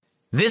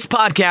This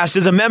podcast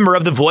is a member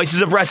of the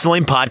Voices of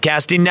Wrestling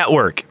Podcasting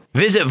Network.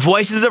 Visit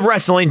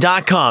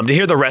voicesofwrestling.com to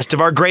hear the rest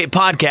of our great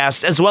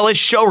podcasts, as well as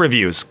show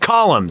reviews,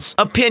 columns,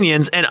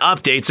 opinions, and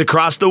updates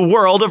across the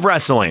world of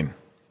wrestling.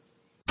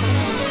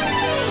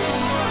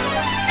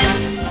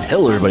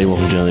 Hello, everybody.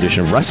 Welcome to another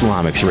edition of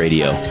WrestleNomics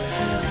Radio.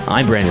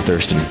 I'm Brandon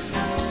Thurston,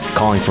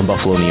 calling from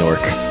Buffalo, New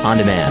York, on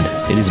demand.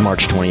 It is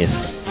March 20th,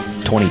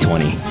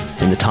 2020,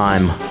 in the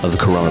time of the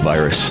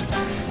coronavirus.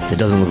 It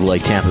doesn't look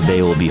like Tampa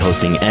Bay will be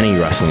hosting any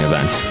wrestling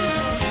events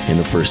in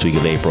the first week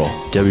of April.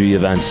 WWE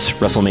events,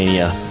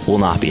 WrestleMania, will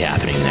not be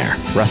happening there.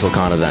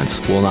 WrestleCon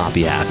events will not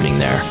be happening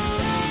there.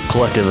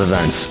 Collective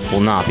events will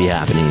not be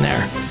happening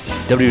there.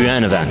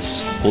 WN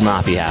events will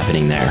not be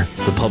happening there.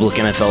 The public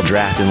NFL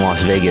draft in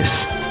Las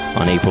Vegas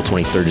on April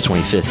 23rd to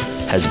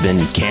 25th has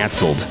been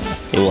canceled.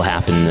 It will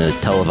happen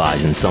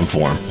televised in some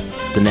form.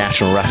 The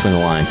National Wrestling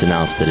Alliance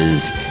announced that it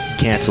is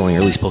canceling,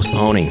 or at least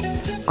postponing,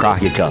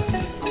 Crockett Cup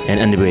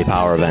and NWA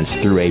Power events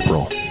through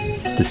April.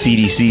 The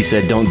CDC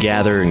said don't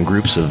gather in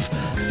groups of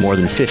more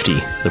than 50.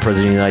 The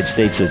President of the United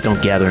States says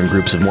don't gather in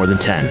groups of more than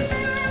 10.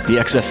 The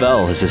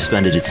XFL has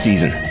suspended its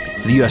season.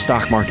 The U.S.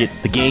 stock market,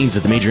 the gains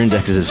that the major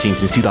indexes have seen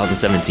since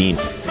 2017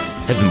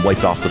 have been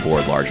wiped off the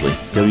board largely.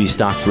 WWE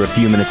stock for a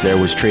few minutes there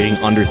was trading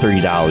under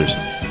 $30,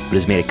 but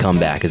has made a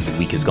comeback as the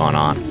week has gone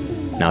on.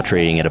 Now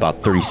trading at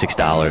about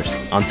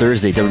 $36. On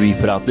Thursday, WWE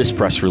put out this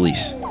press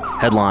release.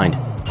 Headlined,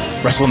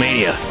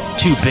 WrestleMania,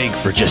 too big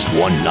for just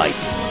one night.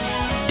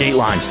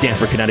 Dateline,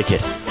 Stamford,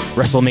 Connecticut.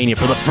 WrestleMania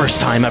for the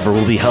first time ever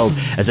will be held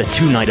as a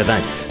two-night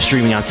event,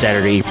 streaming on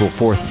Saturday, April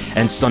 4th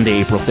and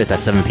Sunday, April 5th at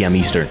 7 p.m.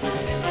 Eastern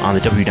on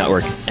the W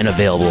Network and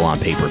available on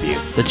pay-per-view.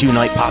 The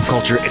two-night pop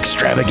culture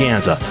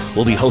extravaganza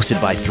will be hosted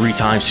by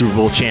three-time Super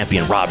Bowl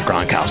champion Rob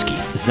Gronkowski.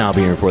 It's now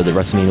being reported that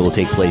WrestleMania will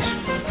take place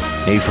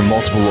maybe from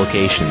multiple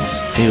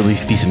locations. Maybe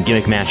it'll be some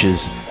gimmick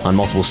matches on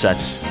multiple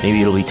sets.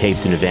 Maybe it'll be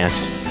taped in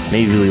advance.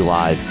 Maybe it'll be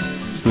live.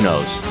 Who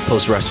knows?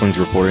 Post Wrestling's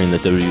reporting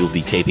that WWE will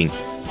be taping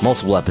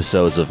multiple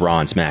episodes of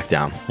Raw and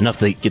SmackDown. Enough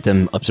to get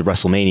them up to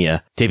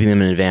WrestleMania, taping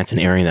them in advance and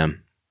airing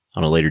them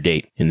on a later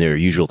date in their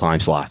usual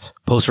time slots.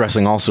 Post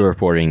Wrestling also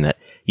reporting that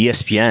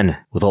ESPN,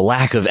 with a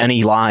lack of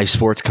any live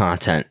sports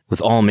content,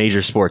 with all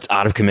major sports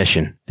out of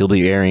commission, they'll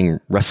be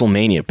airing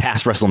WrestleMania,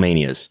 past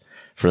WrestleManias,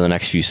 for the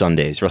next few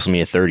Sundays.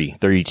 WrestleMania 30,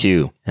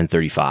 32, and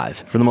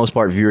 35. For the most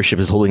part, viewership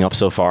is holding up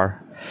so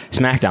far.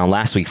 SmackDown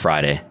last week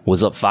Friday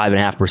was up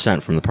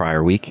 5.5% from the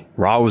prior week.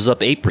 Raw was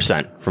up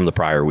 8% from the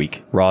prior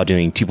week. Raw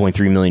doing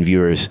 2.3 million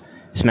viewers.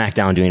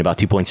 SmackDown doing about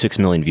 2.6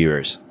 million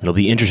viewers. It'll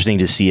be interesting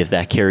to see if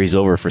that carries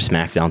over for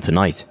SmackDown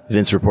tonight.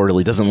 Vince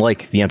reportedly doesn't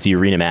like the empty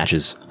arena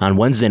matches. On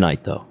Wednesday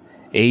night, though,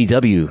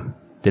 AEW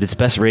did its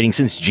best rating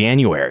since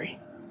January.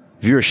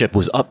 Viewership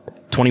was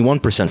up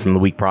 21% from the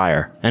week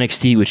prior.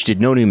 NXT, which did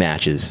no new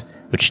matches,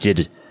 which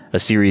did a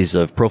series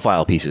of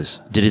profile pieces,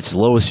 did its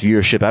lowest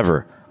viewership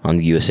ever on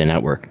the USA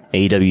Network.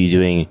 AEW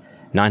doing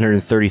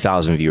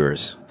 930,000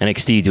 viewers.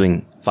 NXT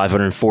doing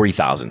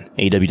 540,000.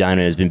 AEW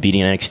Dynamite has been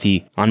beating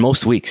NXT on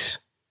most weeks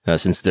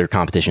since their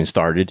competition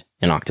started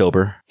in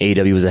October.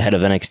 AEW was ahead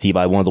of NXT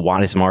by one of the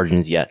widest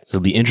margins yet. So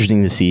it'll be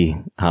interesting to see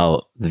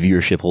how the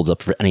viewership holds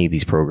up for any of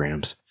these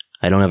programs.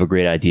 I don't have a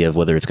great idea of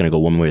whether it's going to go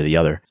one way or the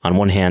other. On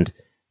one hand,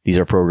 these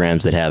are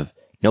programs that have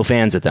no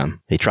fans at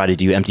them. They try to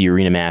do empty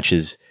arena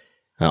matches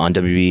on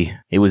WWE.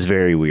 It was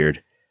very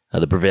weird.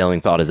 The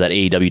prevailing thought is that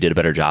AEW did a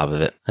better job of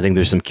it. I think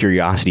there's some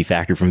curiosity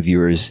factor from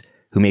viewers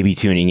who may be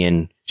tuning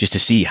in just to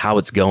see how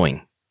it's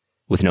going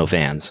with no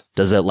fans.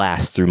 Does that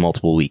last through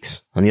multiple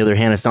weeks? On the other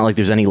hand, it's not like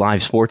there's any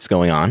live sports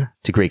going on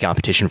to create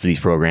competition for these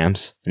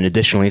programs. And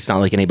additionally, it's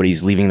not like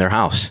anybody's leaving their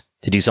house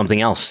to do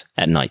something else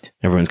at night.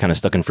 Everyone's kind of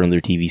stuck in front of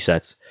their TV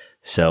sets.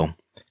 So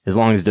as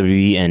long as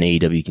WWE and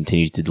AEW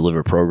continue to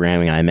deliver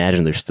programming, I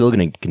imagine they're still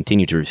going to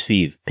continue to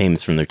receive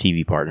payments from their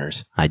TV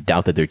partners. I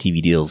doubt that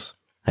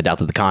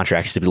the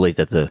contracts stipulate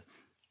that the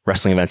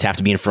wrestling events have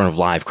to be in front of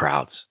live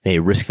crowds. A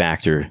risk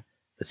factor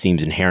that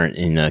seems inherent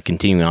in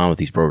continuing on with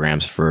these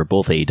programs for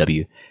both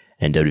AEW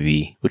and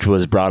WWE, which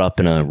was brought up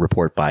in a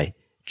report by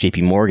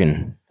JP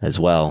Morgan as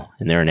well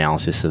in their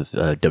analysis of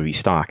WWE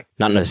stock.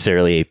 Not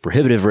necessarily a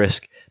prohibitive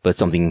risk, but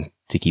something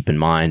to keep in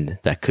mind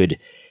that could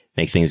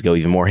make things go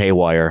even more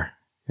haywire.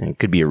 And it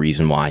could be a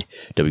reason why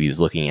WWE is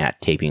looking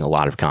at taping a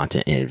lot of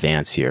content in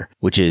advance here,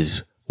 which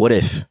is, what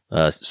if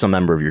some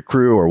member of your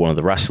crew or one of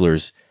the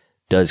wrestlers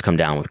does come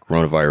down with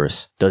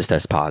coronavirus, does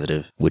test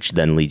positive, which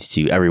then leads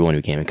to everyone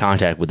who came in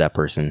contact with that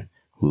person,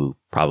 who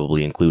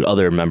probably include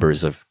other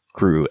members of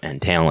crew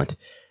and talent.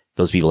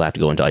 Those people have to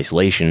go into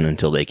isolation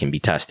until they can be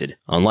tested.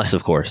 Unless,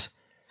 of course,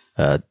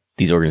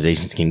 these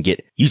organizations can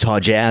get Utah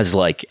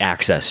Jazz-like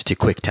access to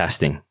quick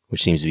testing,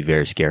 which seems to be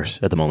very scarce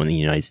at the moment in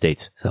the United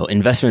States. So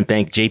investment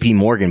bank JP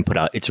Morgan put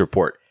out its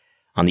report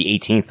on the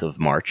 18th of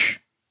March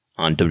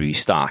on WWE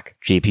stock.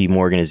 JP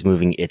Morgan is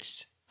moving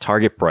its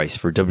target price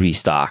for WWE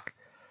stock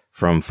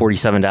from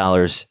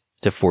 $47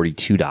 to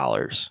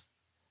 $42.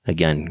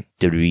 Again,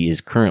 WWE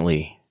is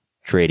currently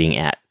trading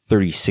at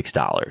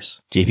 $36.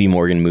 JP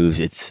Morgan moves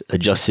its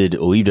adjusted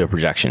OIBDA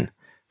projection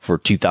for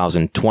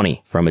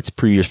 2020 from its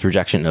previous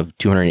projection of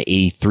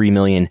 $283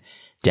 million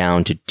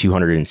down to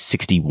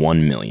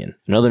 $261 million.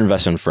 Another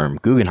investment firm,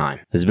 Guggenheim,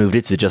 has moved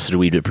its adjusted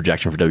EBITDA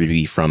projection for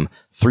WWE from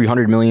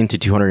 $300 million to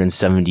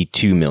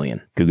 $272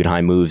 million.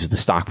 Guggenheim moves the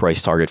stock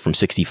price target from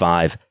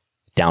 65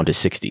 down to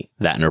 60.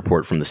 That in a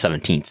report from the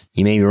 17th.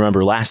 You may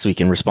remember last week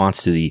in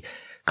response to the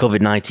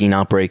COVID-19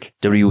 outbreak,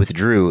 WWE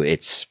withdrew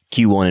its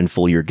Q1 and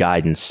full year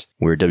guidance,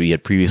 where WWE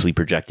had previously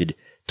projected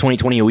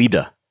 2020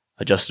 OIBDA,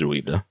 adjusted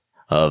OIBDA,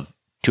 of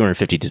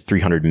 $250 to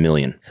 $300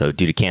 million. So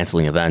due to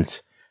canceling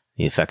events,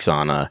 the effects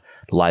on the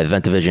live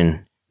event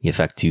division, the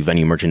effect to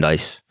venue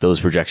merchandise, those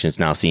projections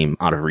now seem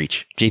out of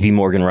reach. JP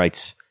Morgan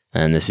writes,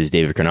 and this is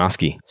David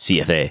Karnofsky,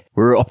 CFA.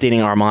 We're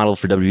updating our model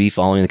for WWE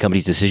following the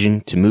company's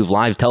decision to move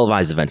live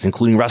televised events,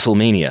 including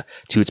WrestleMania,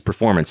 to its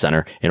Performance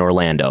Center in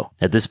Orlando.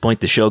 At this point,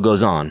 the show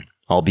goes on,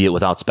 albeit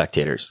without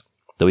spectators.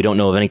 Though we don't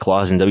know of any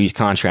clause in WWE's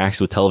contracts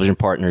with television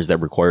partners that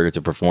require it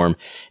to perform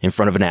in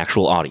front of an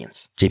actual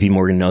audience. JP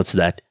Morgan notes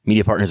that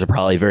media partners are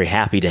probably very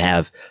happy to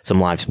have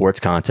some live sports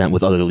content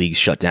with other leagues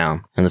shut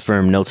down. And the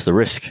firm notes the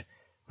risk,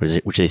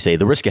 which they say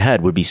the risk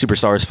ahead would be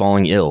superstars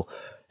falling ill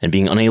and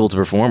being unable to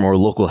perform, or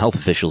local health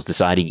officials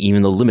deciding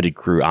even the limited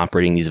crew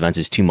operating these events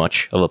is too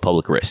much of a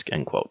public risk,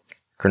 end quote.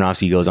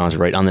 Karnofsky goes on to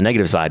write, on the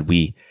negative side,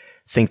 we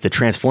think the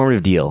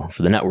transformative deal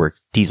for the network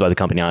teased by the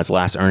company on its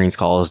last earnings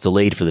call is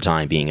delayed for the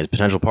time being, as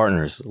potential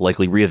partners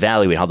likely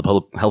reevaluate how the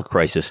public health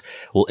crisis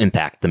will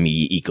impact the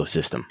media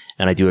ecosystem.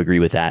 And I do agree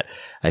with that.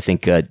 I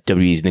think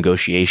WWE's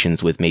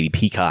negotiations with maybe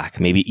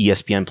Peacock, maybe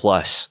ESPN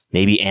Plus,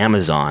 maybe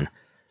Amazon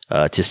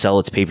to sell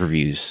its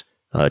pay-per-views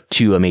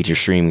to a major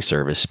streaming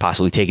service,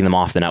 possibly taking them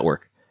off the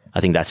network,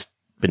 I think that's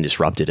been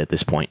disrupted at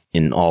this point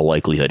in all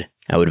likelihood.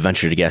 I would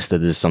venture to guess that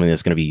this is something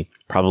that's going to be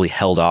probably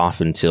held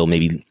off until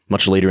maybe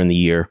much later in the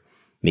year.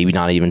 Maybe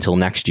not even until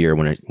next year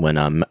when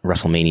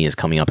WrestleMania is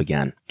coming up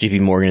again.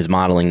 JP Morgan is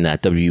modeling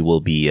that WWE will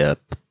be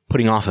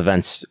putting off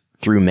events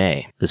through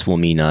May. This will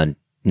mean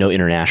no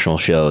international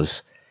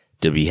shows.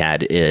 WWE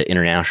had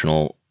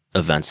international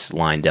events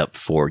lined up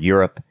for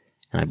Europe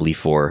and I believe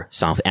for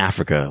South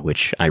Africa,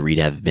 which I read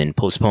have been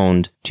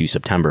postponed to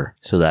September.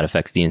 So that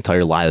affects the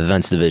entire live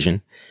events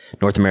division,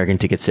 North American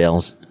ticket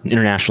sales,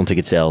 international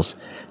ticket sales,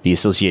 the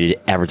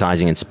associated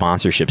advertising and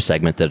sponsorship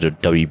segment that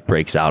WWE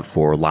breaks out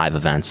for live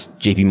events.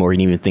 JP Morgan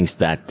even thinks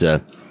that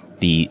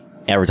the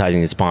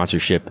advertising and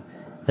sponsorship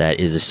that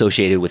is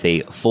associated with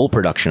a full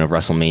production of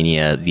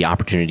WrestleMania, the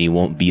opportunity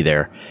won't be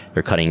there.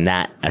 They're cutting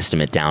that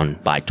estimate down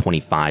by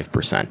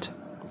 25%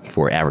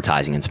 for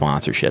advertising and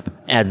sponsorship.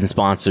 Ads and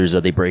sponsors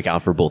they break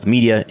out for both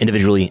media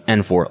individually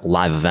and for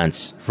live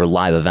events. For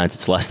live events,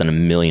 it's less than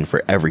 $1 million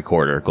for every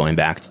quarter, going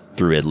back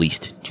through at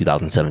least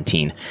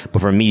 2017.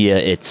 But for media,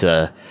 it's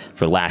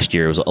for last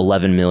year, it was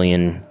 11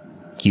 million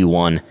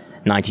Q1,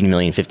 19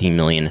 million, 15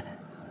 million,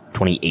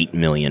 28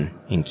 million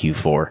in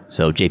Q4.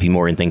 So JP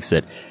Morgan thinks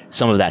that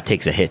some of that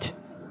takes a hit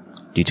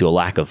due to a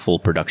lack of full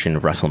production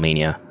of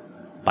WrestleMania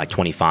by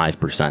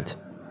 25%.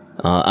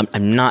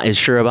 I'm not as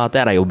sure about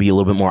that. I will be a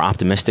little bit more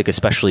optimistic,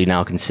 especially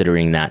now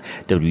considering that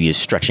WWE is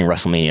stretching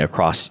WrestleMania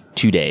across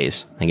 2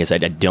 days. I guess I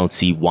don't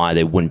see why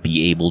they wouldn't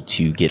be able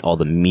to get all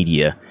the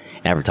media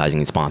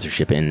advertising and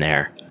sponsorship in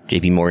there.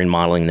 JP Morgan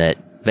modeling that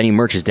venue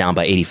merch is down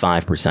by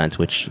 85%,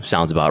 which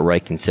sounds about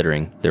right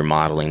considering they're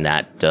modeling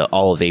that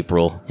all of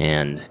April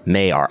and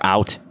May are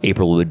out.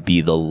 April would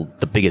be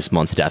the biggest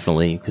month,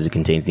 definitely, because it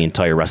contains the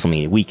entire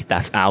WrestleMania week.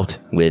 That's out,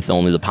 with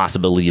only the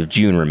possibility of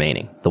June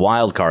remaining. The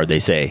wild card, they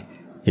say,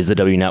 is the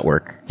W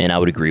Network, and I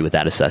would agree with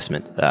that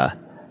assessment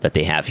that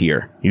they have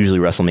here. Usually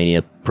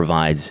WrestleMania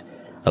provides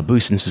a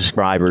boost in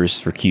subscribers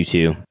for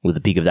Q2, with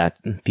the peak of that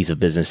piece of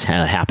business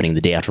happening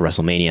the day after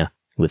WrestleMania,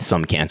 with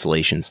some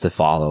cancellations to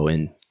follow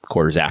in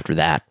quarters after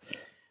that.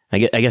 I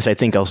guess I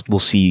think we'll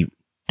see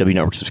W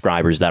Network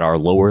subscribers that are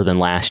lower than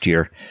last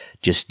year,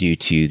 just due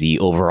to the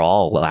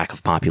overall lack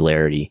of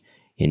popularity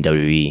in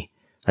WWE.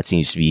 That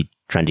seems to be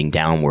trending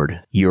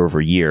downward year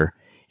over year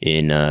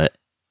in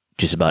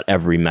just about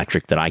every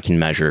metric that I can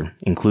measure,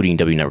 including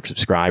W Network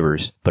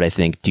subscribers. But I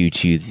think due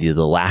to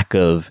the lack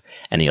of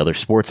any other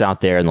sports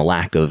out there and the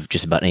lack of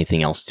just about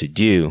anything else to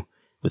do,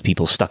 with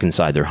people stuck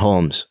inside their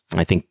homes,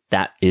 I think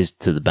that is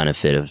to the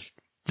benefit of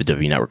the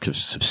W Network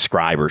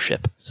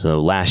subscribership.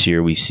 So last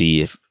year we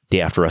see,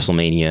 day after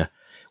WrestleMania,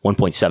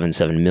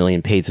 1.77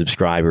 million paid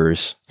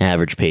subscribers,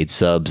 average paid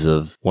subs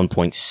of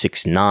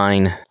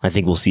 1.69. I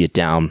think we'll see it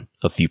down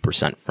a few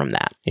percent from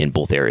that in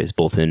both areas,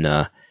 both in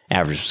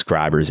average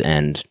subscribers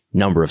and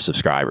number of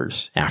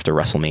subscribers after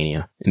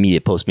WrestleMania.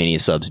 Immediate post-Mania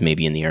subs may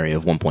be in the area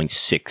of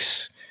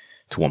 1.6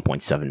 to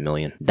 1.7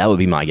 million. That would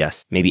be my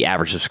guess. Maybe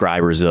average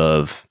subscribers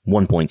of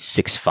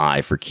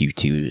 1.65 for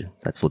Q2.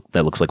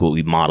 That looks like what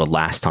we modeled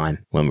last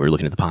time when we were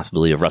looking at the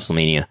possibility of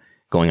WrestleMania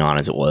going on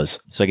as it was.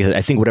 So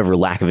I think whatever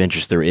lack of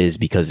interest there is,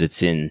 because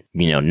it's in,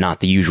 not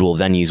the usual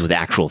venues with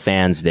actual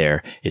fans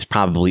there, is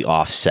probably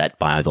offset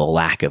by the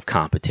lack of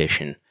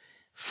competition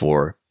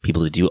for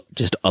people to do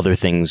just other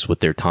things with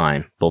their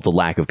time. Both the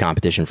lack of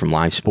competition from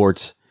live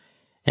sports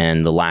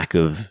and the lack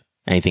of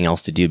anything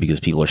else to do because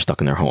people are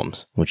stuck in their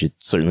homes, which it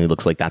certainly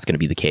looks like that's going to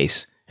be the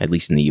case, at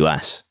least in the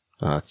U.S.,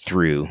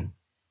 through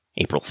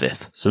April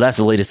 5th. So that's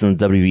the latest in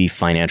the WWE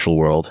financial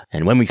world.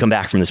 And when we come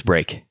back from this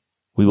break,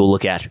 we will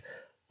look at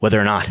whether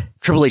or not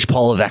Triple H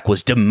Paul Levesque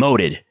was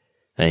demoted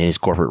in his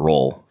corporate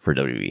role for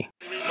WWE.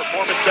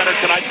 Performance Center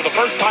tonight for the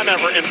first time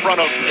ever in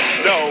front of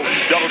no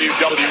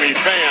WWE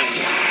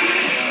fans.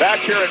 Back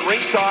here at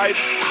ringside,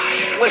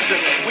 listen,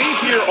 we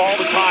hear all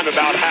the time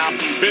about how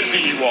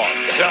busy you are.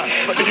 Yeah.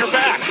 But you're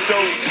back, so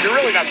you're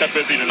really not that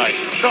busy tonight.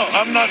 No,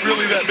 I'm not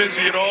really that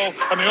busy at all.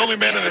 I'm the only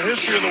man in the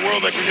history of the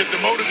world that can get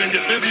demoted and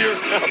get busier,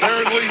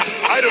 apparently.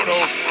 I don't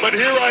know. But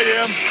here I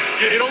am.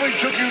 It only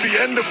took you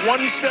the end of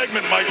one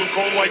segment, Michael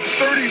Cole, like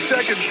 30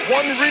 seconds,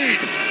 one read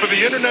for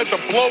the internet to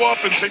blow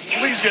up and say,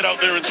 please get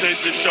out there and save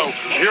this show.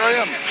 Here I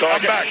am. So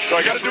I'm back. So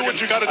I got to do what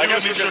you got to do in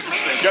these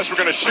circumstances. I guess we're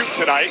going to shoot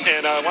tonight,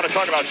 and I want to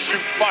talk about shoot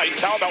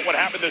fights. How about what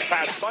happened this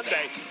past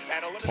Sunday?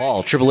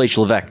 Paul Triple H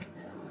Levesque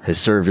has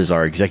served as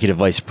our Executive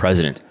Vice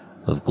President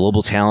of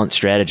Global Talent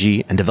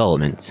Strategy and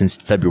Development since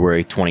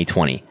February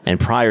 2020, and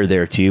prior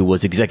thereto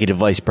was Executive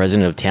Vice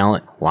President of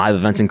Talent, Live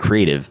Events, and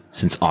Creative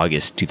since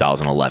August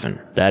 2011.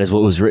 That is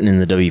what was written in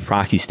the W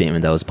proxy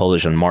statement that was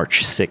published on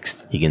March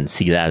 6th. You can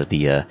see that at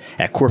the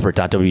at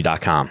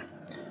corporate.w.com.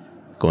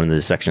 Go into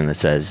the section that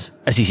says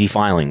SEC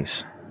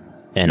filings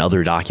and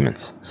other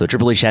documents. So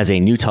Triple H has a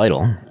new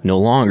title. No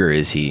longer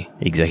is he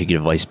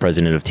Executive Vice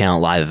President of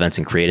Talent, Live Events,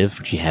 and Creative,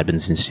 which he had been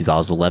since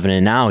 2011,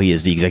 and now he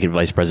is the Executive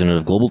Vice President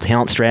of Global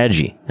Talent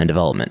Strategy and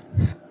Development.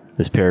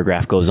 This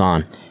paragraph goes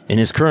on. In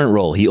his current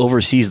role, he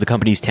oversees the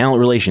company's talent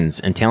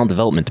relations and talent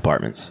development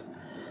departments.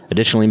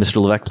 Additionally,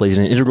 Mr. Levesque plays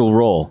an integral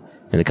role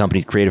in the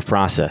company's creative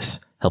process,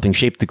 helping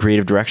shape the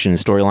creative direction and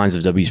storylines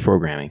of W's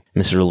programming.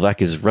 Mr.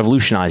 Levesque is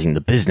revolutionizing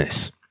the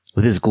business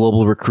with his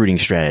global recruiting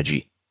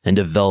strategy and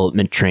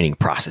development training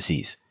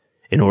processes.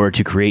 In order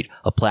to create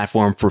a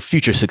platform for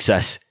future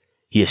success,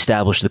 he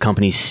established the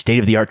company's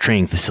state-of-the-art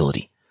training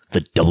facility,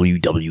 the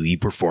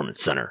WWE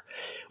Performance Center,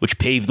 which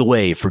paved the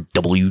way for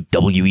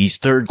WWE's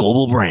third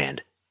global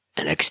brand,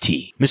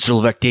 NXT. Mr.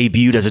 Levesque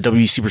debuted as a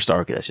WWE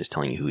superstar. Okay, that's just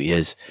telling you who he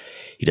is.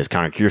 He does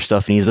Conor Cure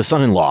stuff, and he's the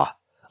son-in-law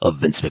of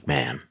Vince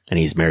McMahon, and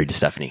he's married to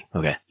Stephanie.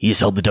 Okay. He has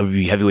held the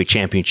WWE Heavyweight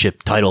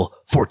Championship title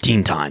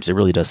 14 times. It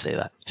really does say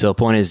that. So the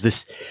point is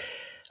this,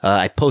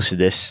 I posted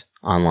this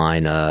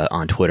online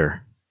on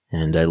Twitter,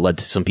 and it led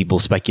to some people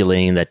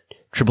speculating that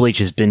Triple H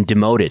has been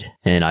demoted,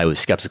 and I was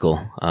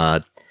skeptical.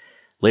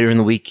 Later in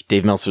the week,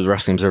 Dave Meltzer of the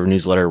Wrestling Observer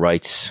newsletter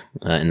writes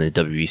in the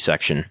WWE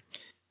section,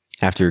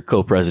 after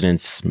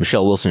co-presidents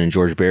Michelle Wilson and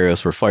George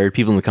Barrios were fired,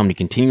 people in the company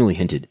continually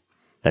hinted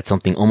that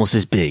something almost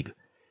as big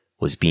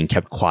was being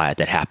kept quiet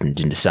that happened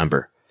in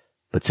December,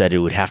 but said it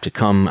would have to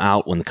come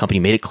out when the company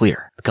made it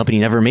clear. The company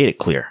never made it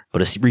clear,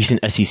 but a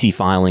recent SEC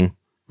filing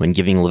when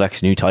giving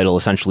Levesque's new title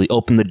essentially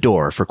opened the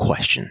door for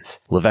questions.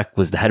 Levesque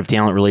was the head of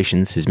talent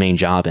relations, his main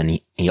job, and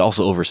he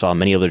also oversaw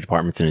many other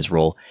departments in his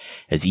role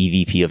as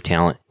EVP of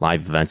talent,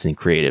 live events, and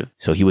creative.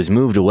 So he was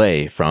moved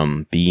away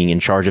from being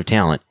in charge of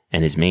talent,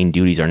 and his main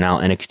duties are now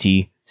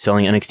NXT,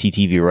 selling NXT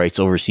TV rights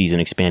overseas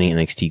and expanding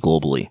NXT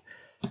globally.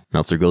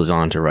 Meltzer goes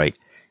on to write,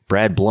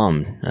 Brad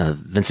Blum,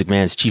 Vince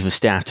McMahon's chief of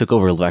staff, took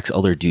over Levesque's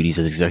other duties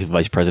as executive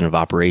vice president of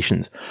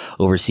operations,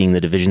 overseeing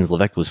the divisions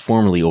Levesque was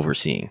formerly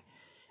overseeing.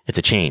 It's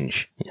a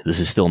change. This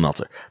is still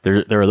Meltzer.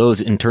 There are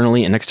those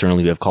internally and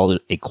externally who have called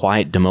it a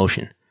quiet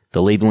demotion.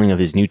 The labeling of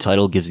his new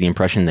title gives the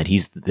impression that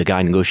he's the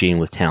guy negotiating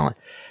with talent,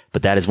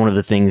 but that is one of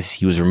the things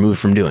he was removed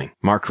from doing.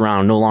 Mark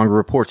Carrano no longer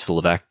reports to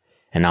Levesque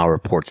and now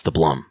reports to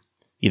Blum.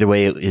 Either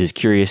way, it is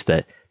curious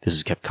that this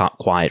was kept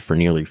quiet for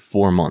nearly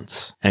 4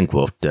 months. End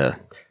quote.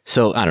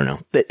 So I don't know.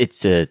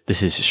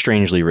 This is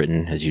strangely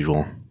written as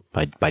usual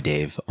by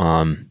Dave.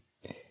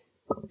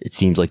 It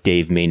seems like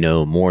Dave may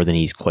know more than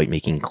he's quite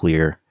making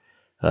clear.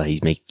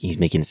 He's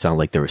making it sound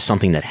like there was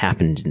something that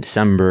happened in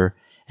December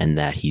and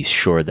that he's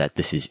sure that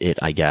this is it,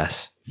 I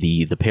guess.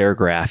 The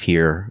paragraph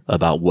here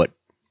about what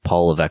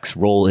Paul Levesque's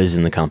role is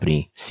in the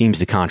company seems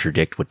to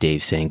contradict what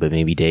Dave's saying, but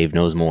maybe Dave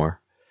knows more.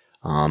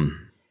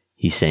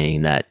 He's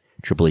saying that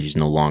Triple H is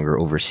no longer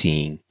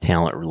overseeing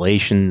talent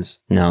relations.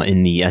 Now,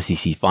 in the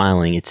SEC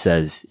filing, it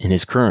says, in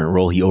his current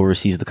role, he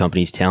oversees the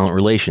company's talent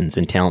relations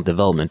and talent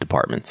development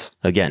departments.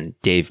 Again,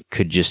 Dave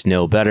could just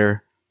know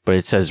better, but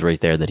it says right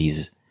there that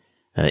he's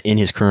in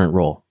his current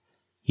role,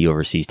 he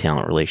oversees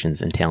talent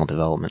relations and talent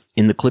development.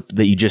 In the clip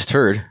that you just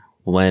heard,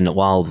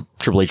 while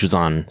Triple H was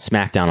on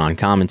SmackDown on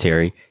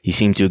commentary, he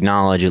seemed to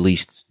acknowledge at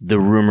least the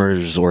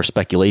rumors or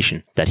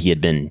speculation that he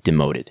had been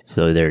demoted.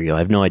 So there you go. I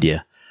have no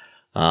idea.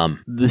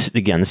 This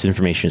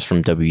information is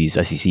from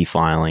WWE's SEC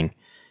filing.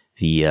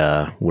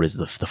 What is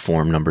the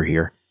form number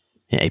here?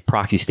 A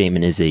proxy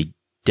statement is a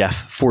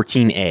Def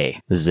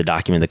 14A. This is a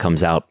document that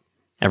comes out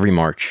every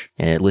March,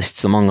 and it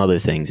lists, among other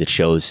things, it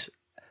shows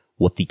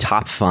what the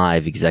top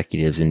 5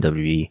 executives in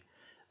WWE,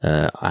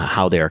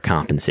 how they are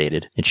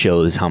compensated. It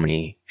shows how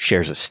many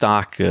shares of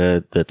stock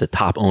that the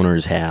top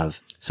owners have.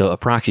 So a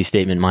proxy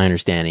statement, my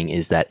understanding,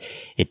 is that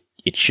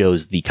it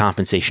shows the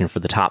compensation for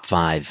the top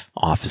 5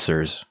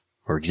 officers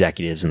or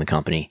executives in the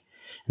company.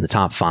 And And the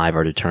top 5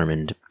 are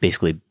determined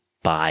basically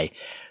by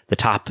the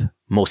top 5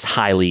 most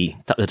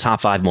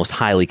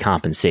highly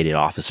compensated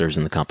officers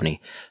in the company.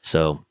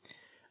 So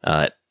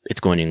it's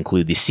going to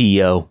include the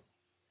CEO,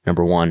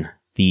 number 1,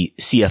 the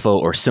CFO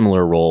or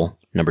similar role,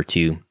 number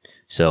 2.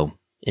 So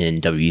in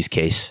WWE's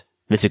case,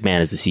 Vince McMahon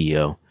is the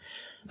CEO.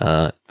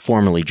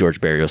 Formerly, George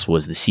Barrios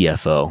was the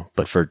CFO,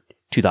 but for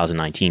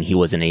 2019, he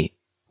was in a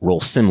role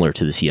similar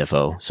to the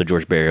CFO. So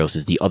George Barrios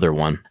is the other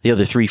one. The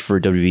other 3 for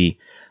WWE,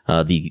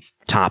 the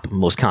top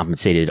most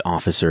compensated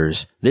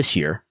officers this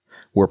year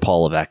were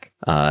Paul Levesque,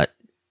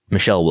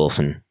 Michelle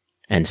Wilson,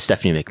 and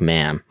Stephanie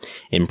McMahon.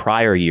 In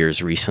prior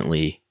years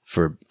recently,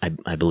 for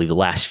I believe the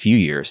last few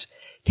years,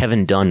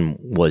 Kevin Dunn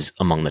was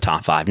among the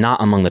top 5,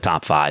 not among the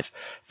top 5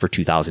 for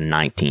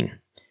 2019.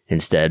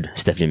 Instead,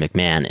 Stephanie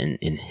McMahon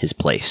in his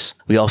place.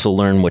 We also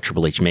learn what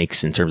Triple H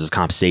makes in terms of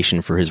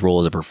compensation for his role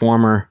as a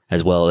performer,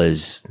 as well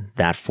as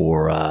that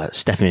for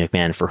Stephanie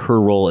McMahon for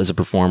her role as a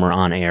performer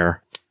on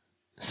air.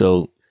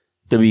 So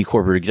WWE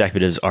corporate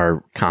executives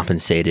are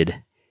compensated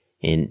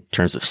in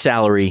terms of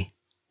salary.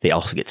 They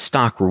also get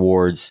stock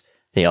rewards.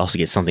 They also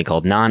get something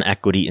called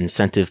non-equity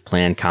incentive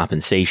plan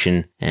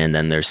compensation. And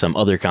then there's some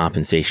other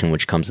compensation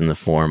which comes in the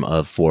form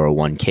of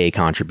 401k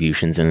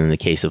contributions. And in the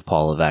case of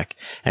Paul Levesque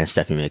and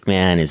Stephanie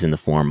McMahon is in the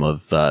form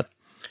of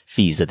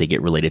fees that they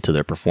get related to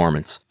their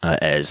performance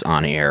as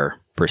on-air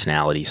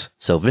personalities.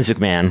 So Vince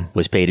McMahon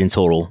was paid in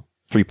total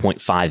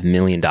 $3.5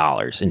 million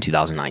in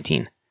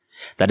 2019.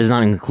 That does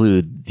not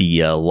include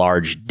the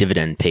large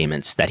dividend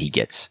payments that he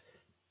gets.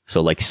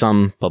 So like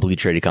some publicly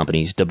traded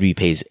companies, WWE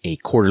pays a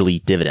quarterly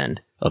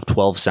dividend of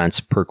 12 cents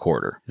per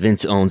quarter.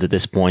 Vince owns at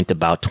this point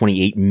about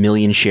 28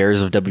 million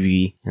shares of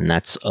WWE, and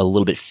that's a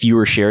little bit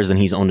fewer shares than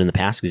he's owned in the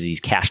past because he's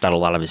cashed out a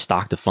lot of his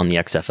stock to fund the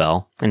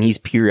XFL, and he's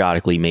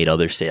periodically made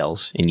other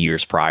sales in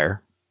years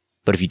prior.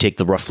 But if you take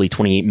the roughly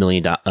 28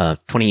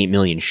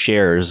 million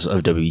shares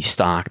of WWE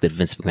stock that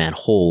Vince McMahon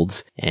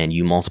holds, and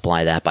you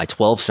multiply that by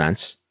 12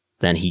 cents,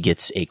 then he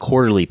gets a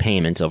quarterly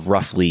payment of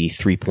roughly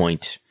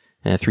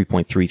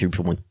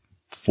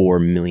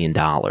 $3.4 million.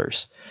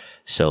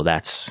 So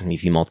that's,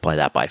 if you multiply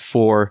that by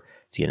 4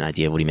 to get an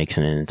idea of what he makes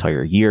in an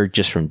entire year,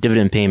 just from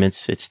dividend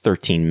payments, it's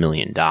 $13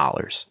 million.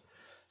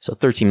 So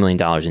 $13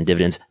 million in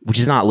dividends, which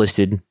is not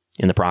listed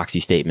in the proxy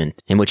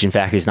statement, and which in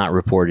fact is not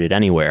reported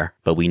anywhere,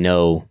 but we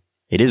know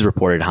it is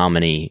reported how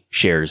many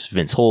shares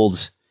Vince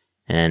holds,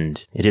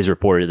 and it is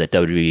reported that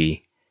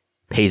WWE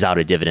pays out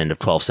a dividend of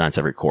 12 cents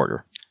every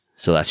quarter.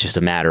 So that's just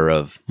a matter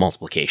of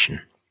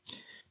multiplication.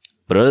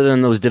 But other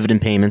than those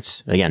dividend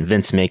payments, again,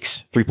 Vince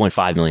makes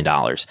 $3.5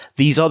 million.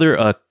 These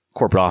other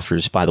corporate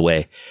officers, by the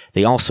way,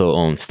 they also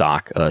own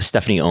stock.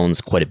 Stephanie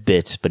owns quite a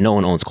bit, but no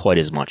one owns quite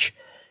as much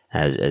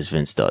as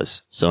Vince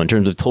does. So in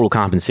terms of total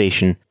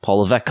compensation,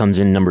 Paul Levesque comes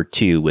in number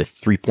 2 with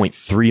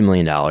 $3.3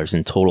 million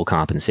in total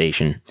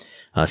compensation,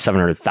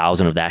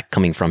 $700,000 of that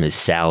coming from his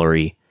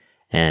salary,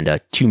 and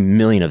 $2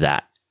 million of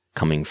that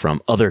coming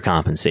from other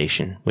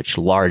compensation, which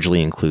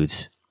largely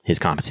includes his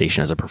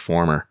compensation as a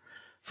performer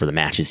for the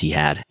matches he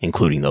had,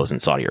 including those in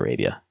Saudi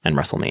Arabia and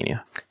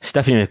WrestleMania.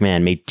 Stephanie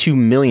McMahon made $2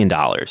 million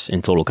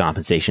in total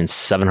compensation,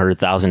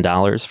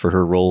 $700,000 for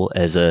her role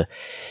as a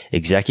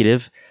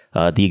executive,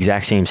 the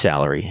exact same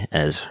salary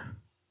as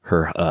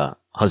her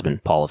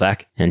husband, Paul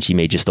Levesque, and she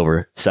made just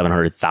over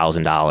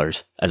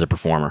 $700,000 as a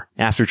performer.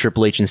 After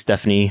Triple H and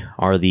Stephanie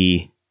are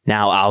the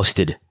now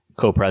ousted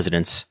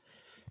co-presidents,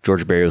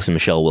 George Barrios and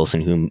Michelle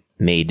Wilson, who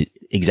made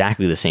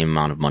exactly the same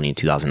amount of money in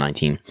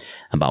 2019,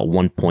 about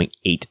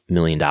 $1.8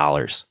 million.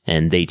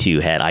 And they too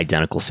had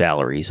identical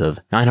salaries of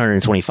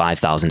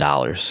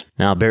 $925,000.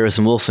 Now, Barrios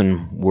and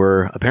Wilson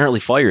were apparently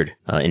fired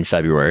in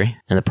February,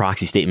 and the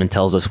proxy statement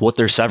tells us what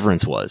their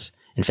severance was.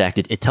 In fact,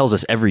 it tells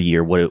us every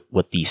year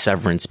what the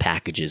severance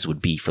packages would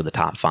be for the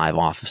top 5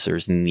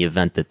 officers in the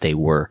event that they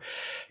were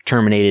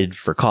terminated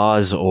for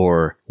cause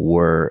or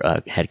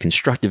had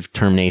constructive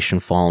termination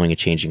following a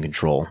change in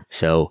control.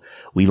 So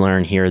we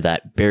learn here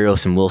that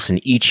Barrios and Wilson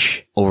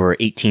each over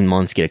 18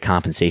 months get a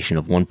compensation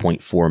of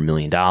 $1.4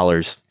 million,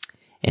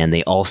 and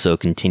they also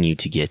continue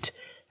to get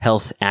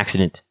health,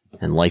 accident,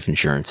 and life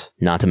insurance,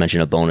 not to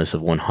mention a bonus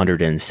of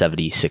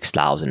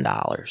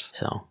 $176,000.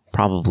 So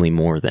probably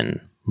more than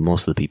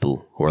most of the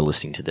people who are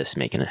listening to this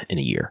make in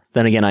a year.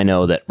 Then again, I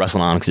know that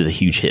WrestleNomics is a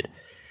huge hit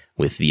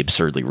with the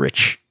absurdly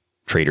rich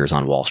traders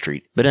on Wall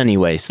Street. But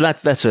anyway, so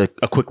that's a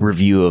quick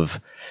review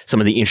of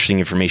some of the interesting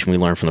information we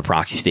learned from the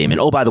proxy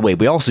statement. Oh, by the way,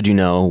 we also do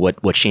know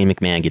what Shane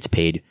McMahon gets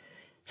paid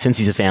since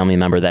he's a family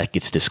member. That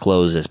gets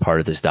disclosed as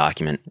part of this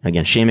document.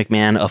 Again, Shane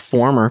McMahon, a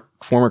former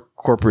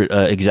corporate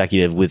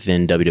executive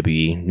within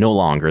WWE, no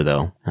longer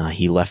though.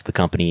 He left the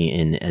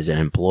company as an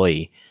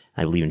employee,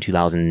 I believe in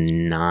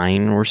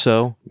 2009 or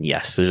so.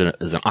 Yes, there's an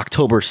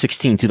October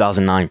 16,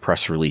 2009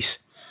 press release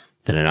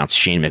that announced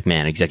Shane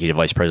McMahon, Executive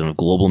Vice President of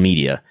Global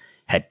Media,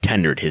 had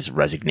tendered his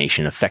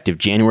resignation effective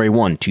January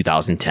 1,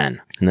 2010.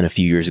 And then a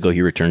few years ago,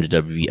 he returned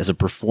to WWE as a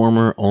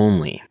performer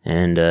only.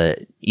 And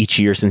each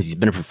year since he's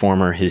been a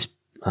performer, his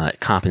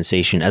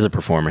compensation as a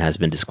performer has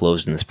been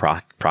disclosed in this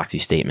proxy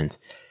statement.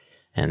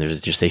 And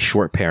there's just a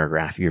short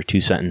paragraph here,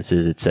 2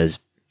 sentences. It says,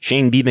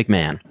 Shane B.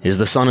 McMahon is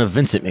the son of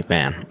Vincent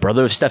McMahon,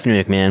 brother of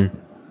Stephanie McMahon,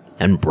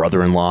 and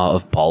brother-in-law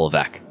of Paul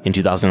Levesque. In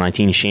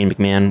 2019, Shane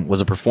McMahon was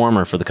a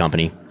performer for the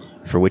company,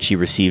 for which he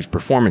received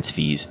performance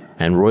fees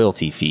and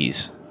royalty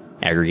fees,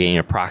 aggregating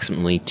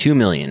approximately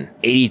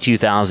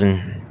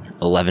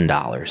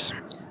 $2,082,011.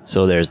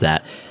 So there's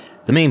that.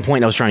 The main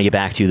point I was trying to get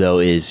back to, though,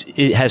 is,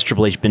 has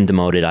Triple H been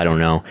demoted? I don't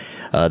know.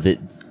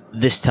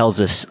 This tells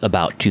us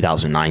about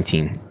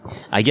 2019.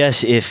 I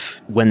guess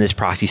when this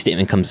proxy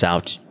statement comes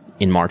out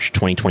in March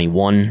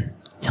 2021,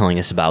 telling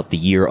us about the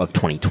year of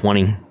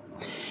 2020,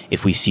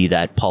 if we see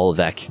that Paul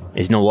Levesque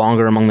is no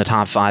longer among the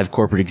top 5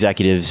 corporate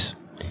executives,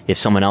 if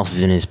someone else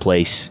is in his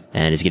place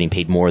and is getting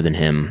paid more than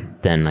him,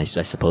 then I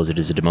suppose it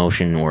is a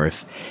demotion. Or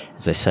if,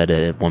 as I said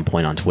at one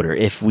point on Twitter,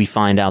 if we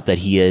find out that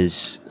he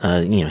is,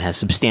 has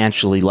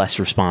substantially less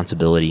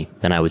responsibility,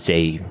 then I would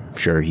say,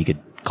 sure, he could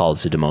call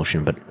this a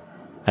demotion, but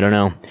I don't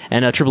know.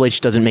 And Triple H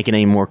doesn't make it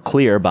any more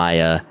clear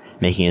by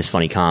making his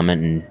funny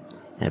comment, and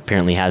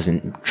apparently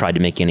hasn't tried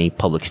to make any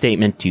public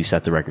statement to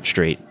set the record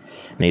straight.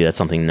 Maybe that's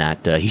something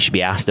that he should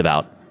be asked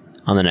about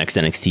on the next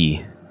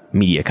NXT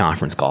media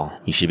conference call.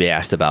 He should be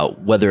asked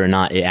about whether or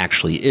not it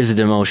actually is a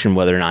demotion,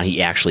 whether or not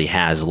he actually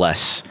has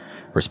less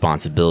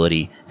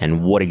responsibility,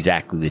 and what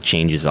exactly the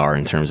changes are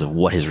in terms of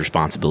what his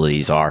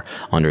responsibilities are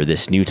under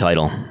this new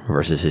title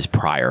versus his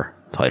prior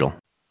title.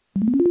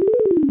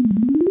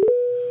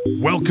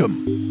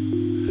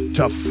 Welcome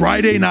to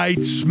Friday Night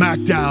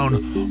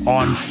SmackDown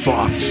on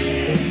Fox.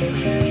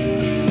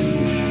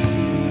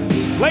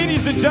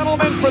 Ladies and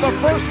gentlemen, for the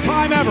first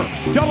time ever,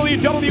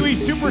 WWE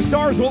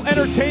Superstars will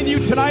entertain you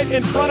tonight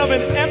in front of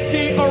an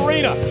empty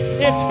arena.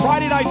 It's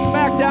Friday Night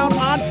SmackDown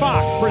on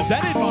Fox,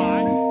 presented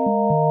by...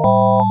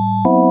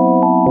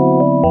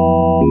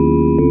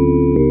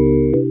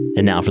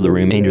 And now for the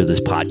remainder of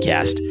this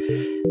podcast,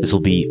 this will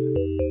be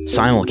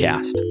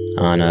simulcast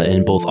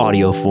in both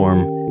audio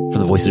form for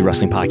the Voices of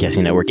Wrestling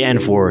Podcasting Network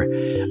and for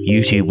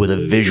YouTube, with a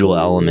visual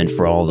element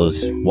for all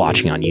those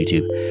watching on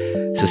YouTube.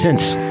 So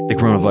since the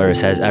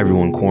coronavirus has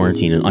everyone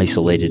quarantined and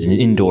isolated and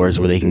indoors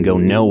where they can go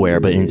nowhere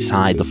but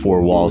inside the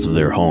 4 walls of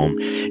their home,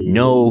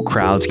 no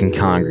crowds can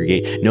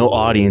congregate, no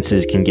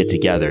audiences can get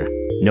together,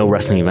 no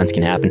wrestling events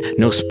can happen,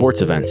 no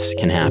sports events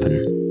can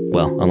happen.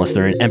 Well, unless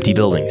they're in empty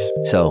buildings.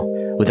 So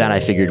with that, I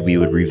figured we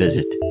would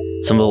revisit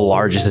some of the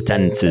largest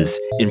attendances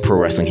in pro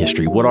wrestling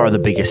history. What are the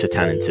biggest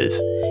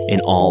attendances in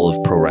all of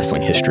pro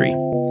wrestling history?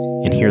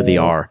 And here they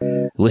are,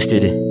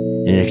 listed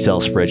in an Excel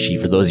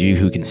spreadsheet for those of you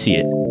who can see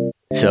it.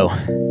 So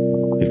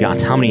we've got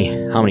how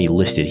many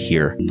listed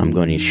here. I'm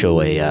going to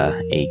show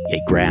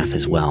a graph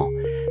as well.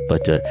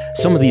 But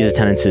some of these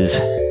attendances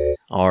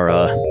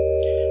are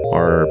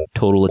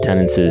total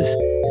attendances.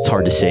 It's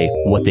hard to say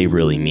what they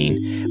really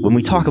mean. When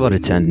we talk about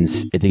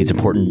attendance, I think it's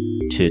important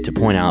to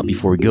point out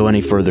before we go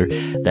any further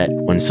that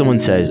when someone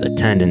says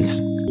attendance,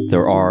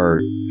 there are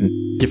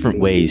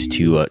different ways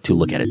to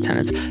look at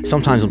attendance.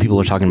 Sometimes when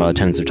people are talking about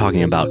attendance, they're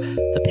talking about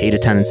the paid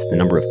attendance, the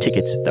number of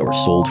tickets that were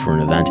sold for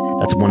an event.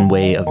 That's one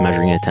way of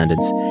measuring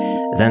attendance.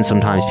 Then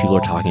sometimes people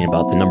are talking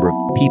about the number of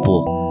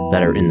people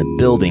that are in the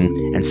building,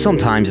 and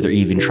sometimes they're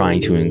even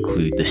trying to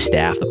include the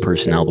staff, the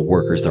personnel, the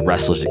workers, the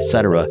wrestlers,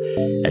 etc.,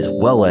 as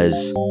well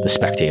as the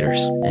spectators.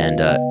 And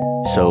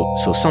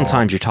so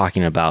sometimes you're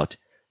talking about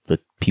the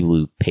people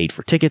who paid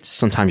for tickets.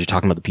 Sometimes you're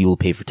talking about the people who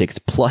paid for tickets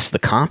plus the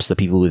comps, the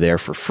people who were there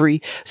for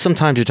free.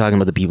 Sometimes you're talking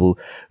about the people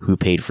who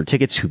paid for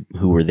tickets,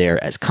 who were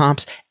there as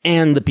comps,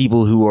 and the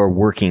people who are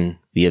working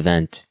the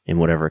event in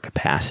whatever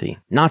capacity.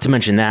 Not to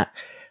mention that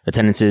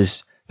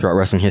attendances throughout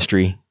wrestling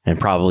history and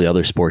probably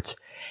other sports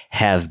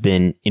have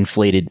been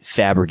inflated,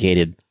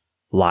 fabricated,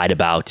 lied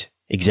about,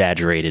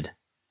 exaggerated,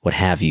 what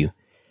have you,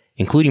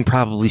 including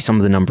probably some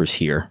of the numbers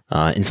here.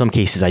 In some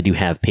cases, I do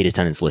have paid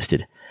attendance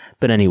listed.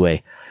 But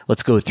anyway,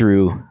 let's go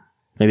through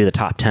maybe the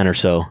top 10 or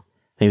so,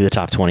 maybe the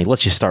top 20.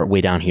 Let's just start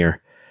way down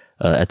here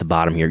at the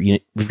bottom here.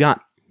 We've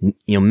got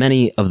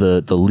many of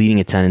the leading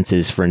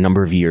attendances for a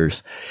number of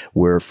years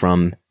were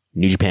from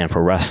New Japan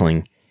Pro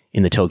Wrestling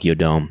in the Tokyo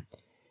Dome,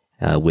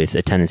 with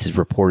attendances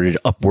reported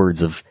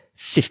upwards of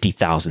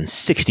 50,000,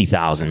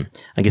 60,000.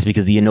 I guess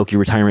because the Inoki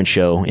retirement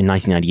show in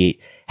 1998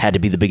 had to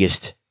be the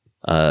biggest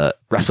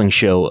wrestling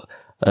show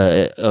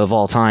of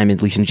all time,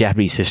 at least in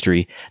Japanese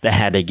history, that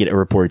had to get a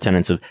reported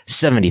attendance of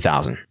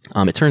 70,000.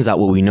 It turns out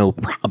what we know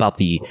about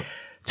the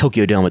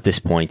Tokyo Dome at this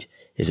point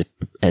is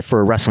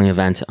for a wrestling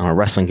event on a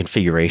wrestling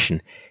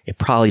configuration, it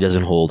probably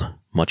doesn't hold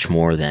much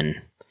more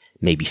than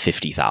maybe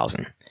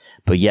 50,000.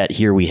 But yet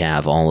here we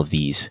have all of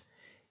these.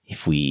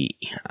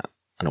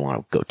 I don't want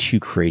to go too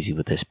crazy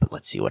with this, but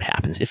let's see what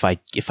happens. If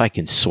I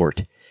can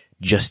sort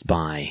just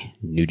by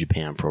New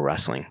Japan Pro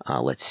Wrestling,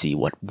 let's see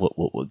what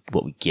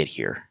we get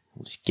here.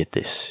 We'll just get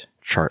this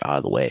chart out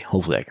of the way.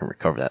 Hopefully I can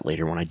recover that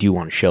later when I do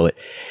want to show it.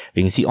 But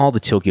you can see all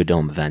the Tokyo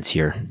Dome events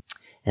here,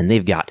 and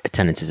they've got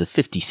attendances of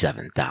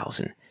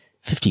 57,000,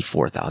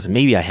 54,000.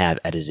 Maybe I have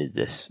edited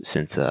this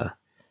since, I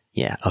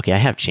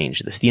have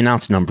changed this. The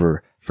announced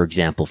number, for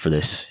example, for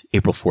this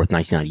April 4th,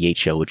 1998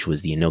 show, which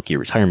was the Inoki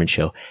retirement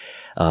show,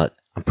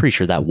 I'm pretty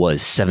sure that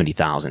was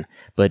 70,000,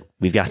 but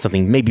we've got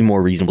something maybe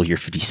more reasonable here,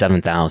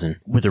 57,000.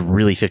 Were there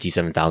really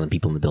 57,000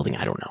 people in the building?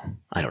 I don't know.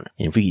 And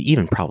if we could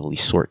even probably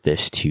sort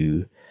this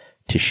to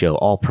show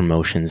all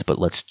promotions, but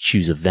let's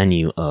choose a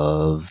venue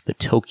of the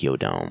Tokyo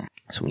Dome.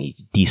 So we need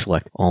to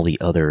deselect all the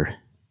other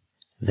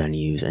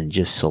venues and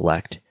just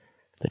select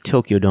the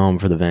Tokyo Dome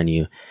for the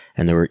venue.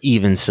 And there were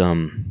even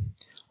some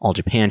All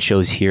Japan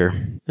shows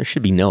here. There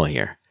should be Noah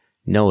here.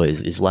 Noah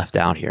is left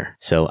out here.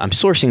 So I'm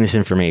sourcing this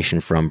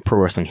information from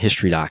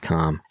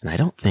ProWrestlingHistory.com. And I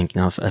don't think,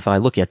 now if I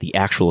look at the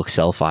actual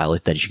Excel file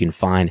that you can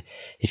find,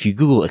 if you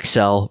Google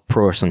Excel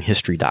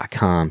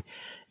ProWrestlingHistory.com,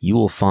 you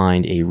will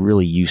find a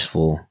really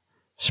useful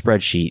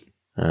spreadsheet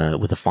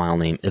with a file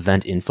name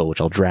event info, which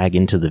I'll drag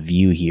into the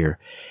view here.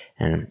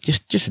 And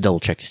just to double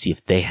check to see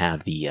if they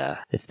have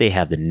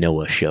the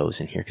Noah shows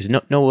in here. Because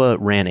Noah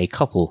ran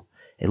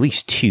at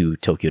least 2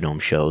 Tokyo Dome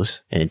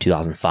shows in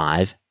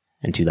 2005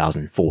 and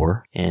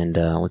 2004. And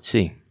let's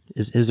see.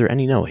 Is there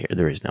any Noah here?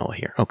 There is Noah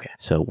here. Okay.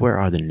 So where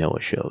are the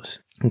Noah shows?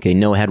 Okay.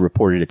 Noah had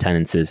reported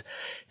attendances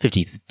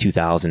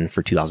 52,000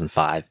 for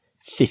 2005,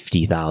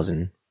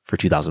 50,000 for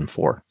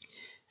 2004.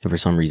 And for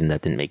some reason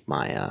that didn't make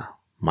my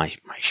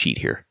sheet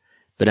here.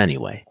 But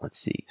anyway, let's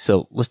see.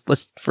 So let's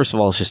first of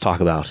all, we're going to talk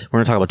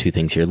about 2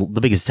 things here.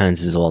 The biggest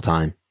attendances of all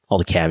time, all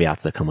the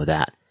caveats that come with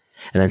that.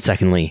 And then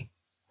secondly,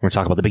 we're going to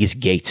talk about the biggest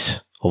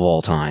gates of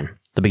all time,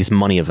 the biggest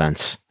money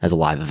events as a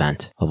live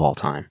event of all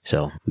time.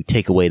 So we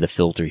take away the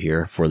filter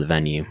here for the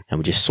venue and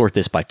we just sort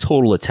this by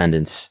total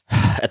attendance.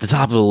 At the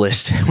top of the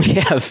list, we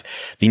have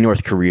the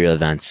North Korea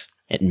events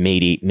at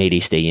Mayday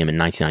Stadium in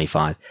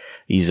 1995.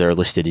 These are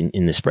listed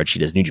in the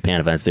spreadsheet as New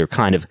Japan events. They're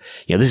kind of,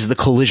 this is the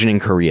collision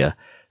in Korea.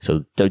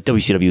 So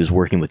WCW is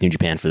working with New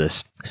Japan for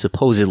this.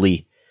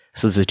 Supposedly,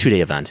 so this is a 2-day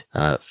event.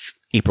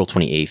 April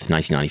 28th,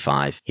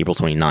 1995, April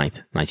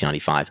 29th,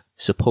 1995.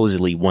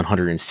 Supposedly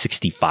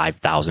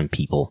 165,000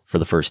 people for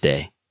the first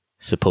day.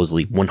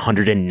 Supposedly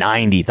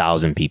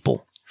 190,000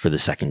 people for the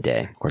second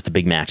day. Of course, the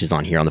big match is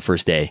on here on the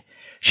first day.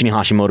 Shinya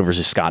Hashimoto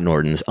versus Scott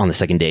Norton on the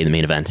second day, the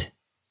main event.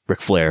 Ric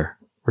Flair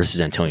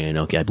versus Antonio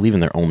Inoki, I believe in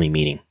their only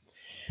meeting.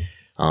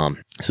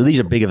 So these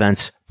are big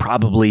events.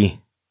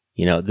 Probably,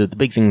 the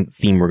big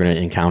theme we're going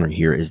to encounter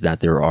here is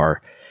that there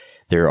are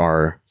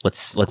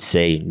let's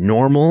say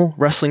normal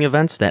wrestling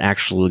events that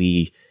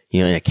actually,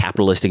 in a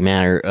capitalistic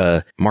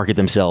manner, market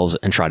themselves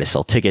and try to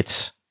sell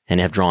tickets and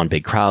have drawn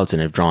big crowds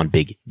and have drawn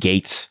big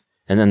gates.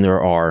 And then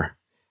there are,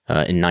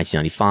 in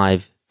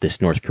 1995,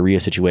 this North Korea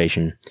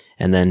situation.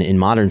 And then in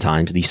modern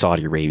times, the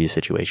Saudi Arabia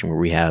situation where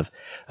we have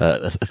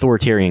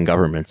authoritarian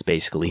governments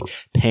basically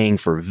paying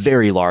for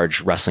very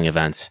large wrestling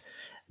events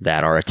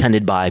that are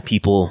attended by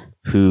people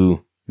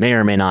who may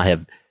or may not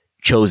have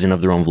chosen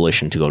of their own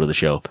volition to go to the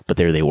show, but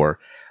there they were.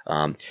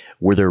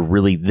 Were there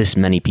really this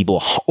many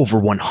people, over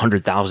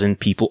 100,000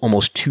 people,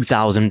 almost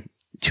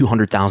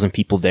 200,000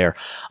 people there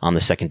on the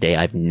second day?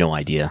 I have no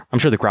idea. I'm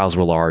sure the crowds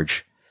were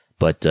large,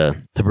 but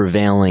the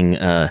prevailing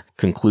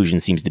conclusion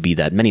seems to be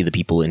that many of the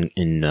people in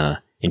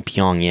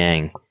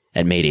Pyongyang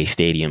at Mayday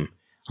Stadium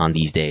on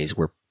these days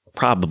were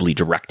probably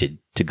directed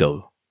to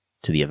go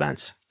to the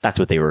events. That's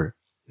what they were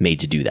made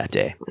to do that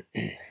day.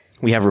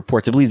 We have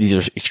reports, I believe these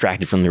are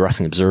extracted from the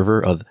Wrestling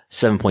Observer, of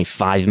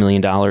 $7.5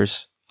 million on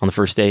the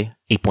first day,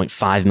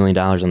 $8.5 million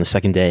on the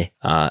second day.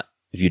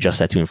 If you adjust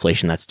that to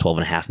inflation, that's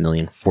 $12.5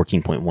 million,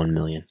 $14.1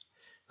 million.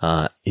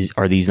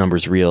 Are these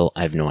numbers real?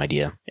 I have no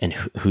idea. And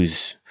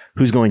who's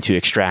going to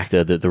extract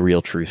the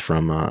real truth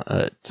from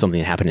something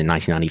that happened in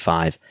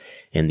 1995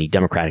 in the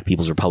Democratic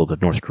People's Republic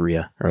of North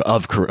Korea, or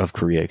of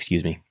Korea,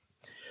 excuse me.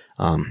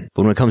 But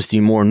when it comes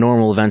to more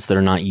normal events that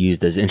are not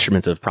used as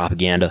instruments of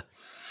propaganda,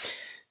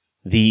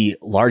 the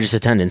largest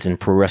attendance in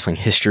pro wrestling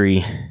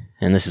history,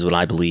 and this is what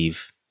I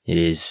believe it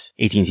is,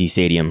 AT&T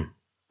Stadium,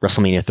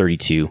 WrestleMania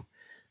 32,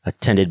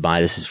 attended by,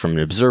 this is from an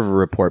Observer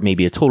report,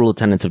 maybe a total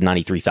attendance of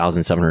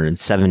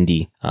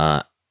 93,770,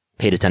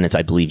 paid attendance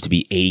I believe to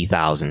be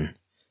 80,000,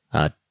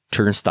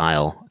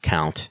 turnstile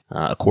count,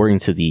 according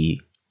to the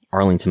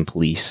Arlington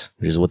Police,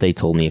 which is what they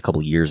told me a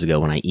couple years ago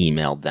when I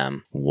emailed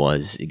them,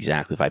 was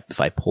exactly, if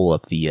I pull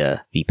up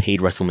the paid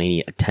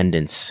WrestleMania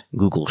attendance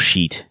Google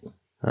sheet,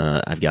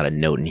 I've got a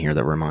note in here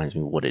that reminds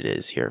me what it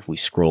is here. If we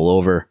scroll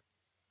over,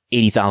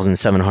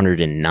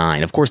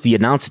 80,709. Of course, the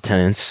announced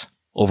attendance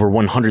over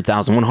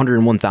 100,000,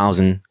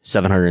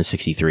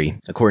 101,763.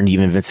 According to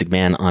even Vince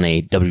McMahon on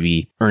a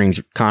WWE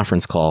earnings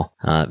conference call,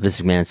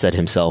 Vince McMahon said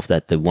himself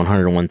that the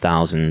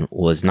 101,000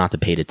 was not the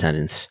paid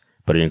attendance,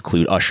 but it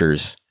included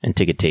ushers and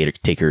ticket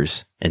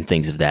takers and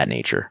things of that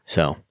nature.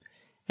 So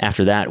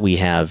after that, we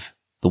have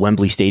the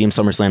Wembley Stadium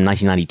SummerSlam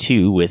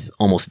 1992 with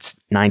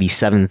almost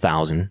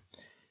 97,000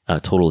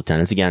 total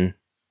attendance. Again,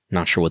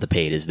 not sure what the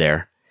paid is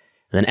there.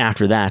 And then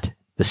after that,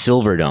 the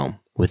Silver Dome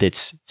with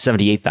its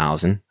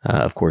 78,000.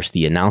 Of course,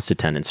 the announced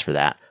attendance for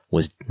that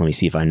was, let me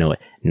see if I know it,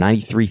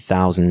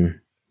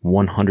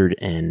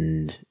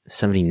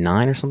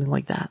 93,179 or something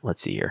like that.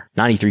 Let's see here.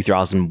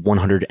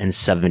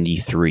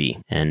 93,173.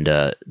 And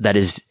that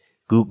is,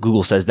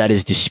 Google says that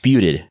is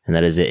disputed, and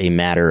that is a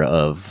matter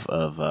of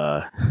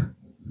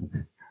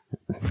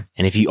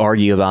And if you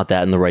argue about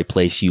that in the right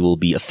place, you will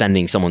be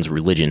offending someone's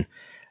religion.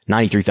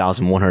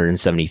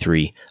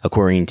 93,173,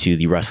 according to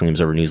the Wrestling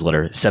Observer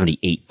newsletter,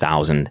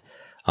 78,000.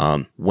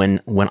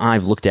 When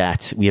I've looked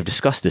at, we have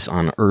discussed this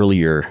on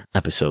earlier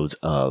episodes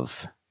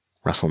of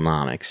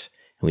WrestleNomics,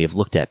 and we have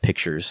looked at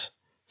pictures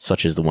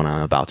such as the one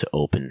I'm about to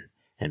open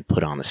and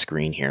put on the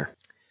screen here.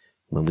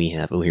 When we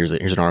have, here's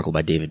an article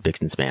by David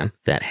Bixenspan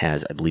that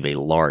has, I believe, a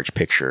large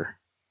picture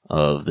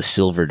of the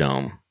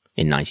Silverdome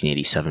in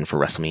 1987 for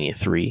WrestleMania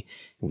 3.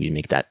 We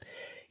make that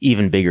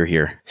even bigger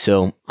here.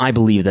 So I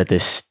believe that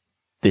this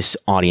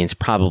audience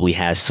probably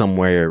has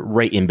somewhere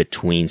right in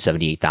between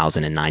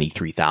 78,000 and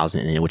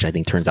 93,000, which I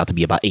think turns out to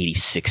be about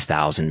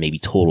 86,000, maybe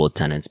total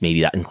attendance.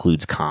 Maybe that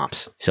includes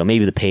comps. So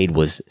maybe the paid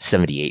was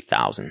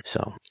 78,000.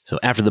 So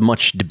after the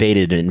much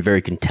debated and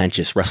very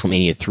contentious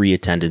WrestleMania 3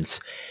 attendance,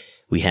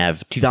 we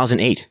have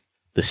 2008,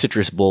 the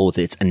Citrus Bowl with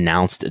its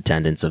announced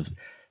attendance of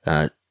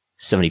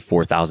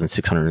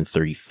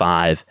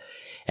 74,635.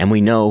 And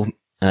we know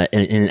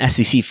in an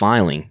SEC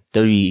filing,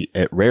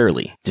 WWE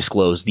rarely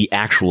disclosed the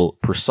actual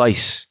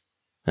precise,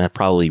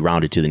 probably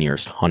rounded to the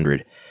nearest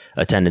 100,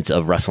 attendance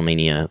of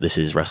WrestleMania. This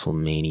is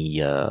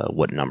WrestleMania,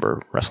 what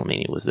number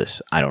WrestleMania was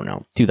this? I don't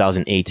know.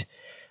 2008.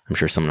 I'm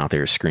sure someone out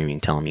there is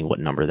screaming, telling me what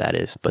number that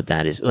is. But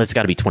it's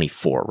got to be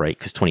 24, right?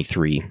 Because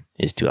 23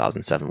 is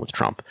 2007 with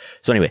Trump.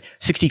 So anyway,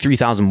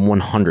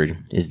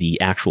 63,100 is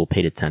the actual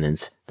paid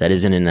attendance that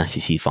is in an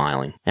SEC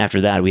filing. After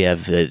that, we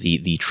have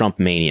the Trump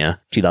Mania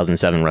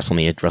 2007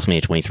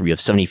 WrestleMania 23 of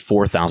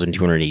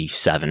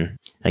 74,287.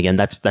 Again,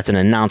 that's an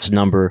announced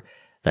number.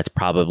 That's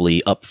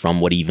probably up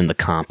from what even the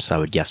comps, I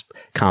would guess,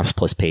 comps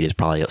plus paid is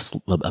probably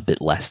a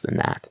bit less than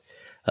that.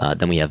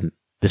 Then we have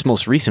this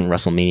most recent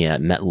WrestleMania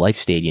at MetLife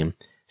Stadium,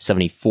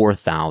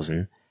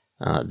 74,000.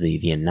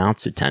 The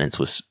announced attendance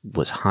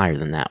was higher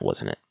than that,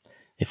 wasn't it?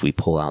 If we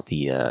pull out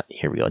here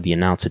we go. The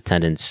announced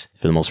attendance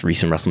for the most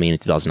recent WrestleMania in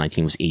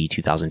 2019 was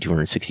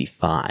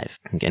 82,265.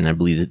 Again, I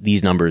believe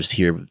these numbers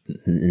here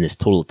in this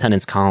total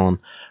attendance column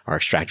are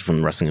extracted from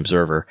the Wrestling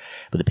Observer.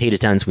 But the paid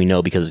attendance, we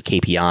know because of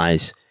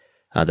KPIs,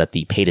 that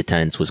the paid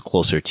attendance was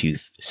closer to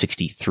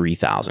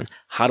 63,000.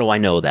 How do I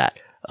know that?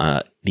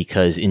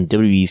 Because in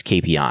WWE's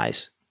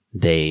KPIs,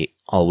 they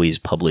always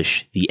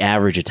publish the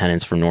average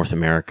attendance for North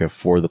America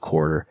for the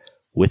quarter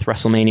with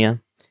WrestleMania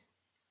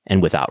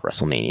and without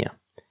WrestleMania.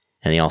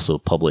 And they also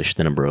publish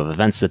the number of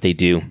events that they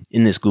do.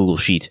 In this Google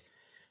Sheet,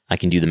 I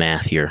can do the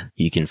math here.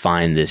 You can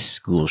find this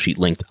Google Sheet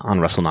linked on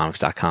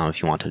WrestleNomics.com if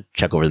you want to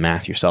check over the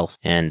math yourself.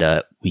 And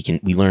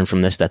we learned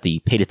from this that the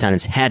paid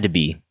attendance had to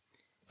be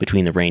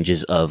between the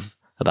ranges of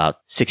about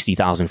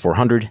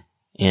 60,400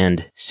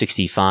 and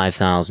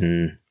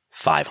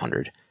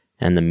 65,500.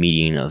 And the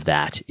median of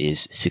that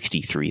is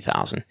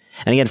 63,000.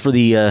 And again, for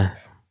the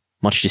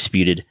much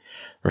disputed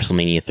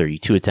WrestleMania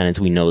 32 attendance,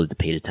 we know that the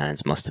paid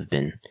attendance must have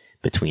been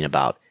between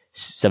about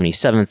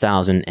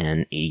 77,000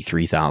 and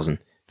 83,000.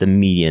 The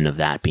median of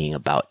that being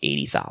about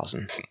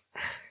 80,000.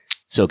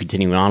 So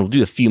continuing on, we'll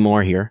do a few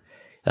more here.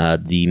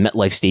 The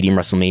MetLife Stadium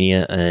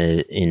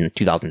WrestleMania in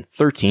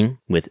 2013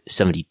 with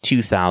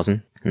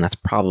 72,000. And that's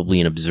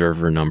probably an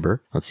Observer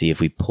number. Let's see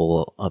if we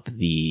pull up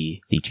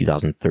the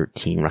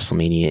 2013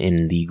 WrestleMania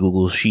in the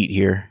Google Sheet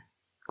here.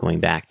 Going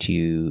back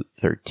to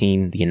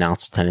 13, the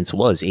announced attendance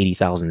was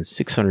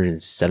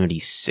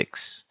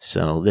 80,676.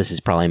 So this is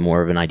probably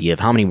more of an idea of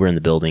how many were in the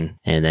building.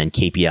 And then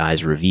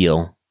KPIs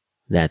reveal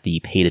that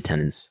the paid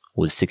attendance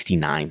was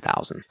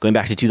 69,000. Going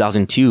back to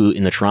 2002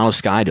 in the Toronto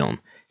Sky Dome,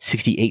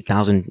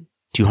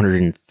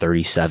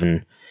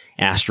 68,237.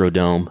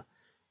 Astrodome,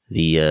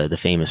 the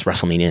famous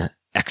WrestleMania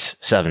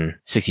X7,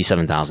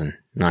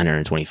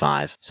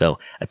 67,925. So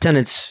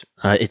attendance,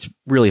 it's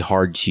really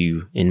hard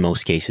to, in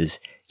most cases,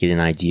 get an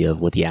idea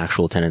of what the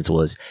actual attendance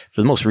was.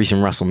 For the most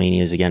recent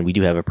WrestleManias, again, we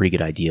do have a pretty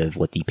good idea of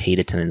what the paid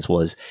attendance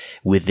was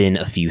within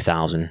a few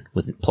thousand,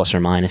 with plus or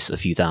minus a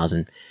few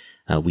thousand.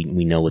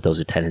 We know what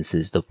those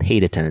attendances, the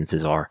paid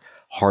attendances are.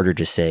 Harder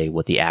to say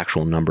what the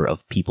actual number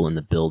of people in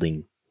the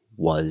building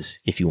was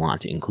if you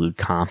want to include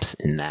comps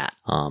in that.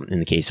 In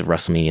the case of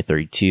WrestleMania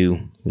 32,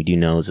 we do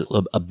know it's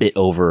a bit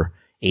over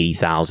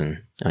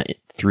 80,000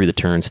 through the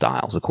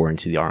turnstiles, according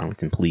to the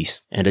Arlington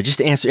Police. And just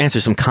to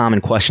answer some common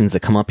questions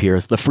that come up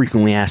here, the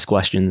frequently asked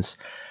questions,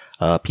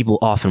 people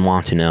often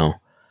want to know,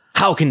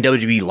 how can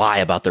WWE lie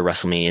about their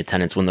WrestleMania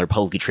attendance when they're a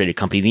publicly traded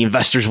company? The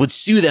investors would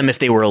sue them if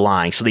they were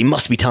lying, so they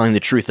must be telling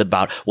the truth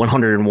about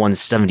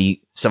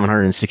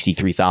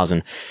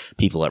 763,000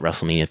 people at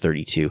WrestleMania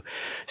 32.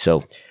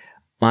 So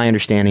my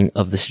understanding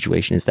of the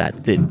situation is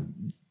that the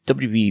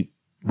WWE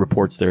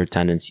reports their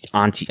attendance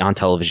on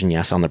television,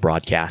 yes, on the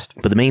broadcast.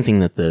 But the main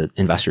thing that the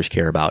investors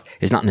care about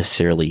is not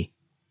necessarily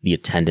the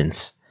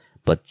attendance,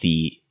 but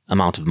the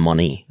amount of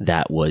money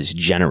that was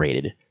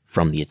generated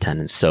from the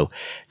attendance. So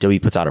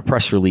WWE puts out a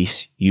press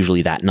release,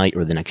 usually that night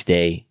or the next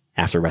day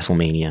after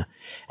WrestleMania,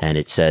 and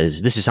it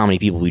says, this is how many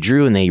people we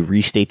drew, and they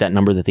restate that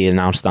number that they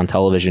announced on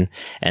television.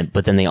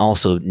 But then they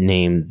also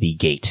name the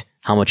gate,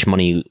 how much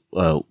money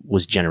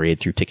was generated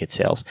through ticket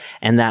sales.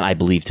 And that I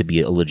believe to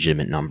be a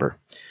legitimate number.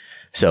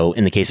 So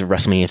in the case of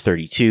WrestleMania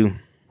 32,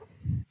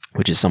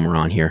 which is somewhere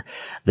on here.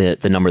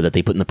 The number that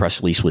they put in the press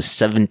release was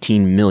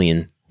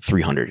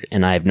 17,300,000.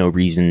 And I have no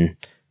reason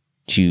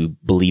to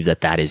believe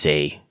that that is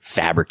a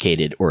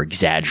fabricated or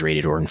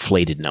exaggerated or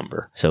inflated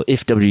number. So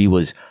if WWE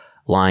was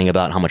lying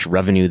about how much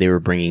revenue they were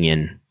bringing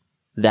in,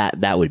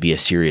 that would be a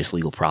serious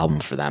legal problem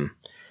for them.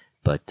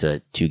 But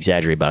to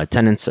exaggerate about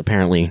attendance,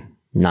 apparently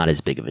not as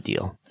big of a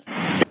deal.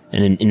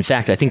 And in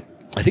fact, I think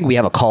we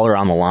have a caller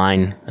on the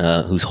line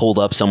who's holed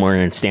up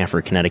somewhere in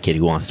Stamford, Connecticut,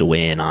 who wants to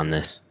weigh in on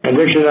this. In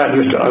addition to that,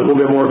 just a little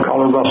bit more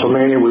color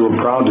WrestleMania. We were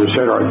proud to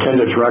set our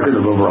attendance record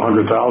of over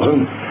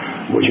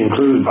 100,000, which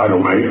includes, by the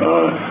way,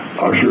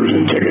 ushers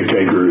and ticket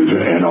takers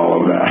and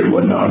all of that. It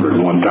wasn't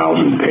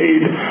 101,000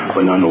 paid,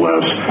 but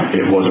nonetheless,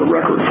 it was a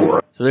record for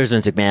us. So there's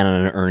Vince McMahon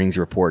on an earnings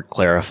report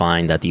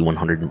clarifying that the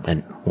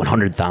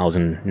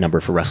 100,000 number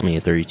for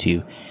WrestleMania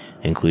 32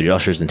 included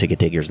ushers and ticket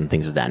takers and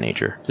things of that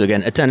nature. So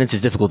again, attendance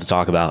is difficult to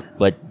talk about,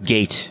 but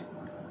gate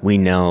we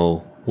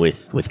know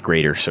with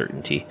greater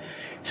certainty.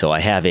 So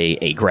I have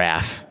a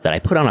graph that I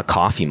put on a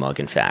coffee mug,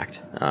 in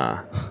fact.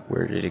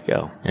 Where did it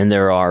go? And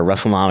there are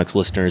WrestleNomics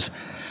listeners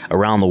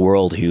around the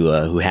world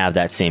who have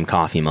that same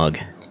coffee mug,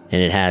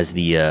 and it has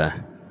the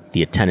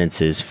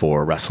attendances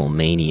for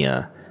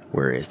WrestleMania.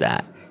 Where is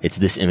that? It's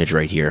this image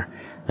right here.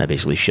 That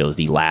basically shows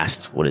the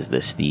last, how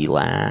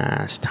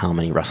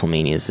many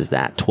WrestleManias is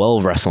that?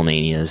 12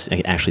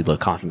 WrestleManias. Actually, the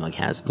coffee mug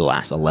has the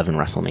last 11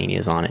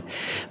 WrestleManias on it.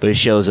 But it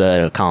shows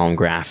a column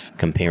graph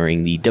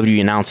comparing the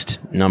WWE announced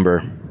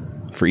number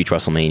for each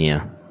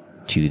WrestleMania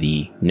to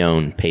the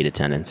known paid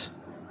attendance,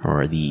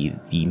 or the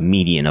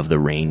median of the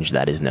range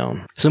that is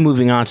known. So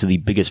moving on to the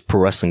biggest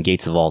pro wrestling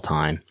gates of all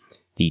time,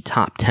 the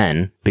top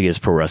 10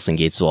 biggest pro wrestling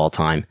gates of all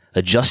time,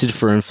 adjusted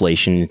for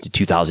inflation into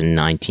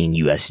 2019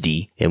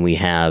 USD. And we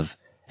have,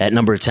 at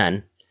number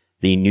 10,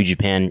 the New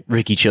Japan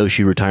Riki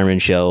Choshu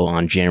retirement show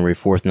on January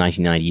 4th,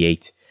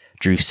 1998,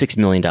 drew $6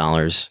 million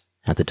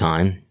at the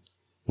time,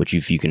 which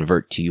if you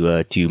convert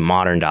to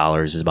modern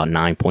dollars is about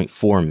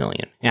 $9.4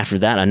 million. After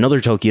that,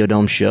 another Tokyo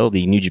Dome show,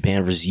 the New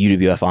Japan vs.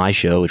 UWFI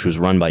show, which was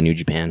run by New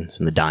Japan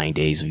in the dying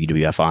days of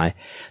UWFI.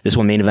 This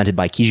one main evented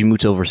by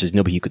Kijimuto versus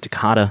Nobuhiko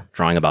Takada,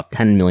 drawing about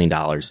 $10 million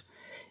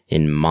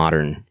in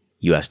modern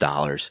US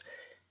dollars.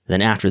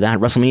 Then after that,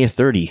 WrestleMania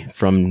 30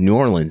 from New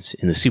Orleans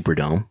in the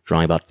Superdome,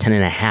 drawing about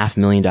 $10.5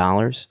 million.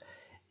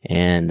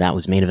 And that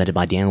was main evented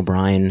by Daniel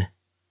Bryan,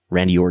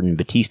 Randy Orton,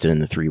 Batista in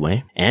the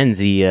three-way, and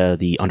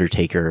the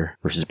Undertaker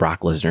versus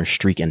Brock Lesnar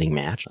streak-ending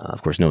match.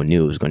 Of course, no one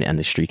knew it was going to end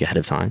the streak ahead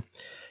of time.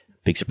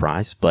 Big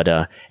surprise. But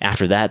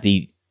after that,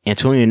 the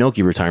Antonio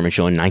Inoki retirement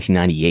show in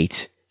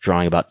 1998,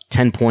 drawing about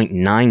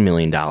 $10.9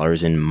 million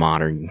in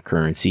modern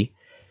currency.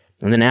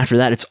 And then after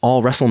that, it's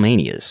all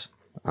WrestleManias.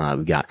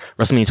 We got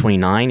WrestleMania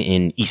 29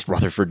 in East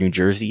Rutherford, New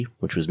Jersey,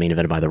 which was main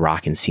evented by The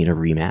Rock and Cena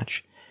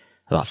rematch.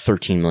 About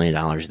 $13 million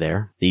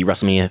there. The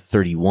WrestleMania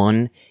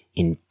 31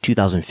 in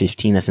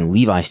 2015, that's in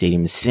Levi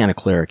Stadium in Santa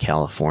Clara,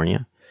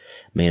 California.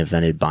 Main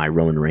evented by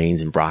Roman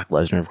Reigns and Brock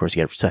Lesnar. Of course,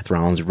 you got Seth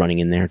Rollins running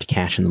in there to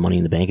cash in the Money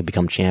in the Bank and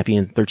become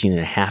champion.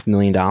 $13.5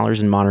 million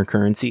in modern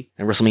currency.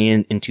 And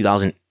WrestleMania in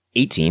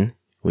 2018,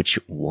 which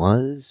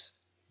was...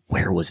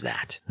 where was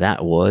that?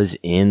 That was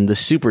in the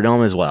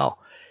Superdome as well.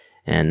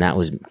 And that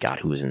was, God,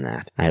 who was in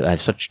that? I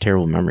have such a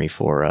terrible memory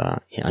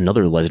for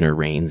another Lesnar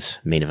Reigns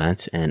main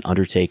event, and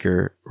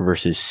Undertaker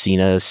versus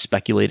Cena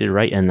speculated,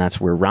 right? And that's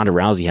where Ronda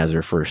Rousey has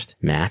her first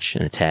match,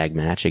 in a tag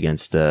match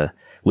against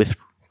with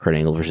Kurt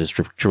Angle versus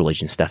Triple H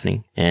and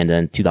Stephanie. And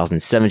then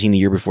 2017, the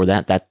year before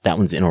that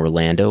one's in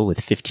Orlando with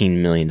 $15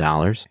 million.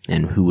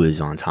 And who was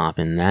on top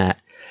in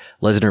that?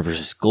 Lesnar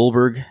versus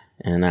Goldberg,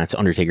 and that's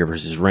Undertaker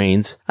versus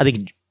Reigns. I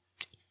think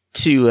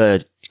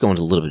to go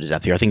into a little bit of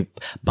depth here, I think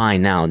by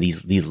now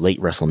these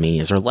late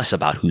WrestleManias are less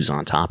about who's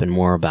on top and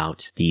more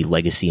about the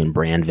legacy and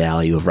brand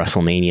value of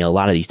WrestleMania. A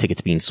lot of these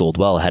tickets being sold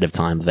well ahead of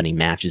time of any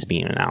matches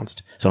being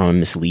announced. So I don't want to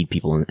mislead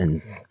people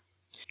and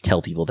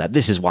tell people that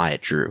this is why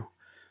it drew.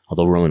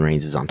 Although Roman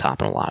Reigns is on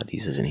top in a lot of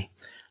these, isn't he?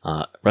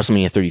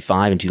 WrestleMania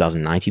 35 in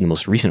 2019, the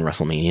most recent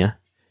WrestleMania.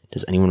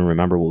 Does anyone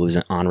remember what was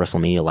on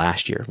WrestleMania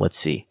last year? Let's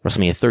see.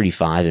 WrestleMania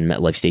 35 in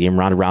MetLife Stadium,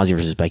 Ronda Rousey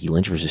versus Becky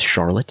Lynch versus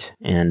Charlotte,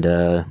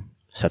 and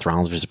Seth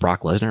Rollins versus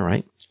Brock Lesnar,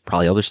 right?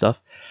 Probably other stuff.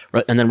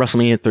 And then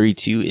WrestleMania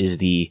 32 is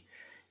the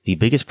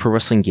biggest pro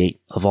wrestling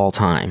gate of all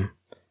time.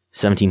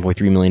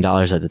 $17.3 million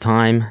at the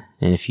time.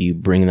 And if you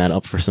bring that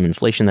up for some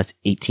inflation, that's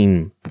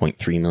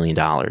 $18.3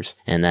 million.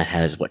 And that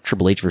has,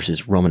 Triple H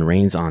versus Roman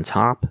Reigns on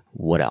top.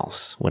 What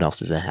else? What else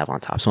does that have on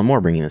top? So I'm more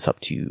bringing this up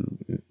to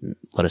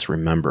let us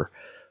remember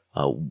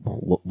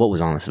what was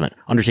on this event.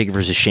 Undertaker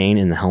versus Shane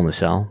in the Hell in a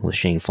Cell, with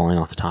Shane falling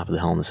off the top of the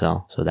Hell in a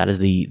Cell. So that is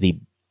the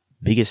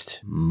biggest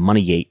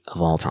money gate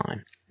of all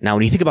time. Now,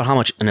 when you think about how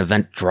much an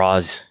event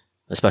draws,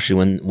 especially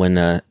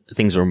when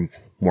things are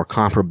more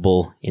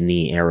comparable in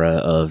the era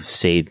of,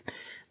 say,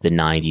 the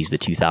 90s, the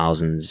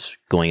 2000s,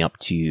 going up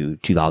to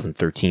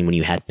 2013, when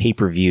you had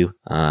pay-per-view,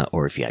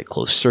 or if you had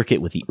closed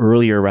circuit with the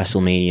earlier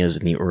WrestleManias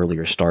and the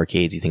earlier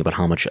Starrcades, you think about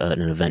how much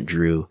an event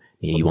drew.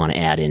 You want to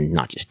add in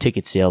not just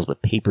ticket sales,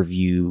 but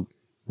pay-per-view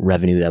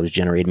revenue that was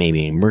generated,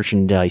 maybe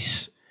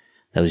merchandise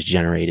that was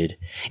generated.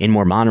 In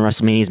more modern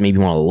WrestleManias, maybe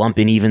you want to lump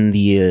in even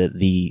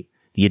the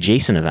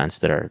adjacent events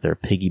they're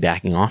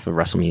piggybacking off of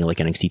WrestleMania, like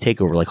NXT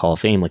TakeOver, like Hall of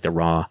Fame, like the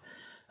Raw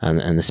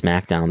and the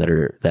SmackDown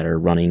that are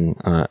running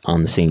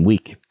on the same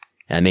week.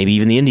 And maybe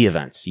even the indie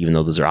events, even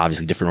though those are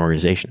obviously different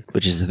organizations.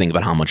 But just to think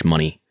about how much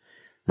money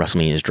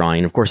WrestleMania is drawing.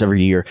 And of course,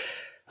 every year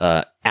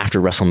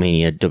after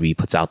WrestleMania, WWE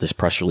puts out this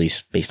press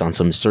release based on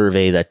some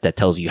survey that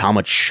tells you how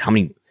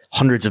many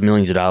hundreds of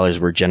millions of dollars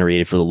were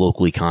generated for the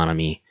local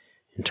economy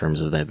in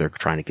terms of that they're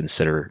trying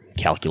to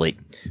calculate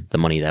the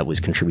money that was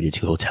contributed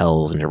to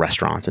hotels and to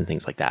restaurants and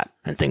things like that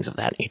and things of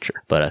that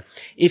nature. But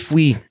if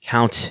we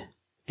count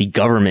the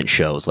government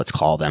shows, let's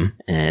call them,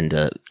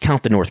 and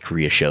count the North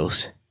Korea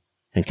shows,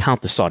 and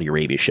count the Saudi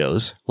Arabia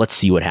shows, let's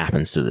see what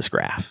happens to this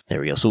graph. There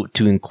we go. So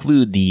to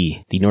include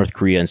the North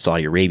Korea and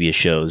Saudi Arabia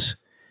shows,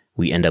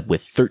 we end up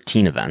with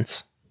 13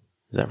 events.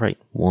 Is that right?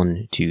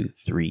 1, 2,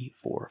 3,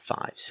 4,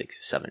 5,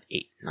 6, 7,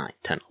 8, 9,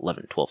 10,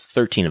 11, 12,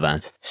 13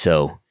 events.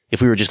 So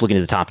if we were just looking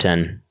at the top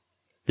 10,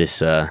 this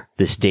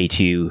day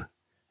 2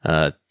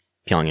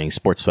 Pyongyang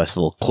Sports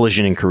Festival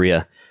Collision in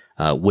Korea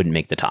wouldn't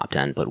make the top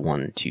 10, but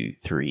 1, 2,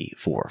 3,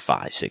 4,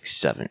 5, 6,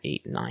 7,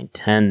 8, 9,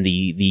 10.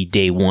 The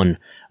day 1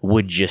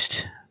 would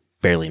just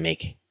barely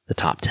make the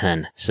top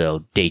 10.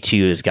 So day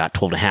 2 has got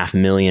 12.5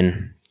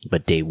 million,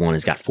 but day 1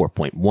 has got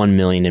 4.1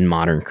 million in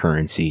modern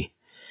currency.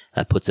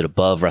 That puts it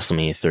above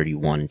WrestleMania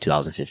 31 in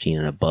 2015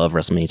 and above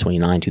WrestleMania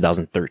 29 in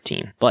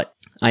 2013. But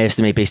I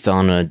estimate based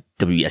on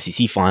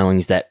WSEC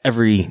filings that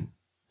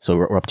so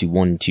we're up to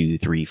 1, 2,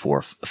 3,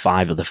 4,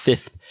 5 of the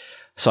 5th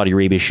Saudi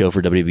Arabia show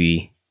for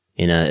WWE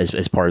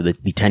as part of the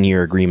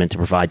 10-year agreement to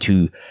provide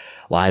 2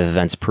 live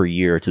events per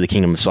year to the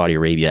Kingdom of Saudi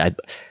Arabia.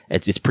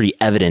 It's pretty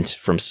evident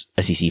from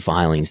SEC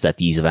filings that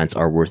these events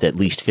are worth at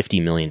least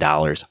 $50 million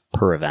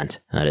per event.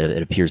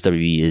 It appears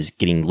WWE is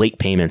getting late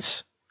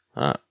payments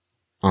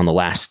on the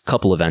last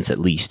couple events at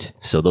least.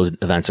 So those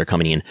events are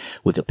coming in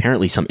with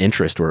apparently some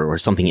interest or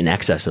something in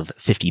excess of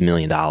 $50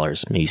 million,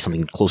 maybe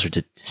something closer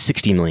to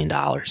 $60 million.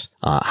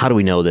 How do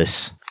we know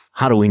this?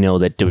 How do we know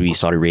that WWE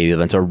Saudi Arabia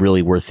events are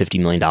really worth $50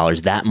 million,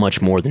 that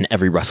much more than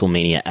every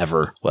WrestleMania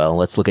ever? Well,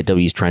 let's look at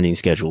WWE's trending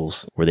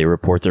schedules where they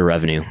report their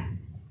revenue.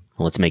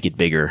 Let's make it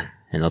bigger.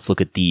 And let's look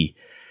at the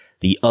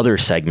other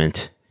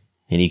segment.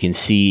 And you can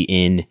see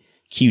in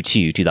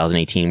Q2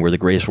 2018, where the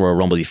Greatest Royal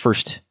Rumble, the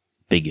first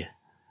big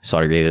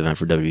Saudi Arabia event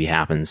for WWE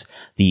happens,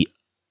 the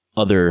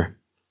other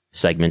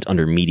segment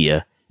under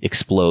media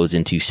explodes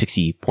into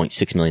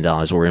 $60.6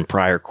 million, where in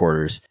prior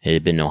quarters it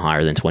had been no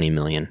higher than 20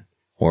 million,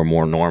 or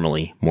more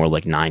normally, more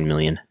like 9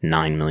 million,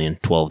 9 million,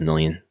 12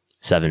 million,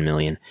 7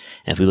 million.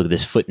 And if we look at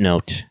this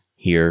footnote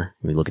here,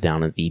 we look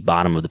down at the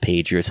bottom of the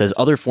page here, it says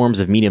other forms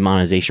of media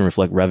monetization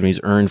reflect revenues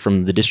earned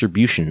from the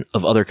distribution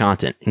of other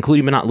content,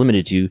 including but not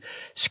limited to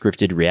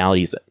scripted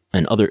realities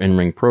and other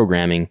in-ring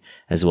programming,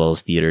 as well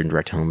as theater and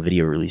direct-to-home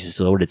video releases.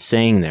 So what it's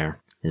saying there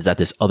is that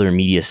this other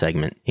media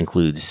segment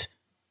includes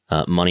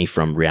money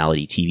from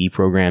reality TV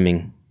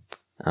programming,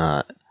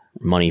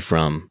 money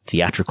from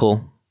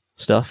theatrical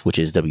stuff, which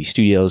is W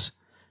Studios,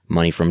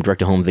 money from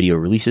direct-to-home video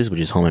releases, which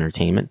is home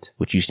entertainment,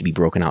 which used to be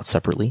broken out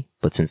separately.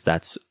 But since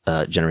that's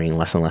generating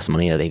less and less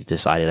money, they've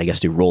decided, I guess,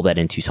 to roll that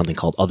into something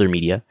called other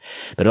media.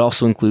 But it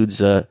also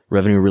includes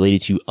revenue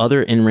related to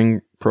other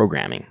in-ring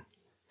programming.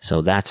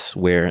 So that's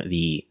where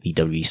the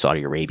WWE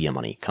Saudi Arabia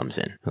money comes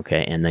in.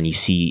 Okay. And then you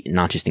see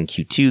not just in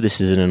Q2, this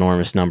is an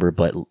enormous number,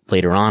 but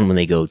later on when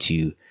they go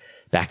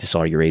back to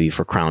Saudi Arabia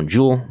for Crown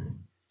Jewel,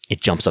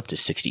 it jumps up to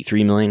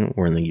 63 million,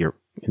 where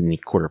in the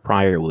quarter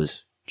prior, it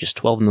was just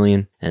 12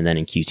 million. And then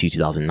in Q2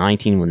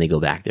 2019, when they go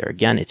back there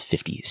again, it's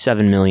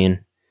 57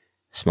 million.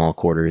 Small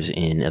quarters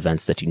in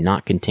events that do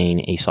not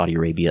contain a Saudi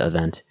Arabia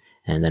event.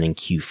 And then in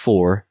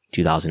Q4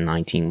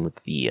 2019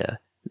 with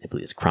I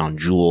believe it's Crown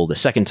Jewel, the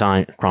second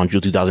time, Crown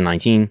Jewel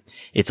 2019,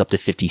 it's up to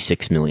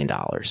 $56 million.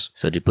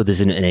 So to put this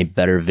in a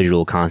better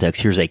visual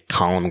context, here's a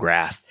column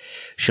graph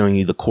showing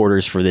you the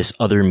quarters for this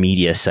other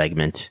media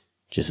segment.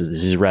 Just as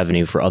this is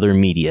revenue for other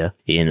media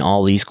in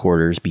all these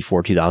quarters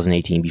before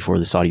 2018, before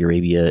the Saudi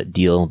Arabia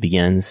deal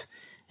begins.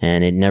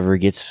 And it never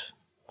gets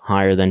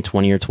higher than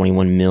 20 or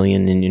 21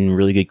 million. In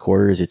really good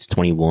quarters, it's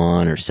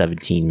 21 or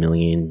 17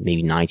 million,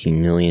 maybe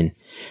 19 million.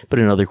 But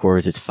in other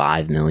quarters, it's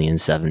 5 million,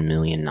 7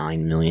 million,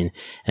 9 million.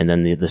 And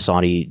then the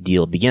Saudi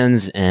deal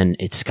begins and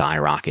it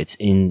skyrockets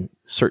in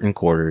certain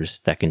quarters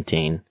that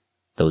contain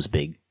those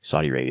big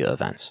Saudi Arabia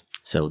events.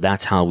 So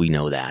that's how we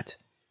know that.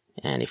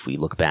 And if we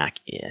look back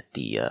at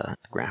the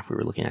graph we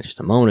were looking at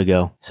just a moment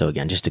ago, so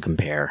again, just to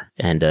compare,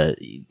 and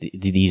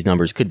these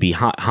numbers could be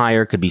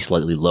higher, could be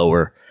slightly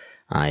lower.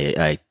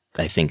 I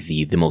think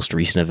the most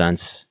recent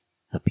events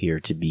appear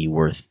to be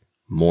worth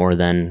more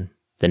than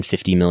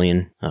 50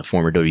 million.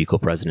 Former WWE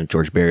co-president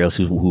George Barrios,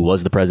 who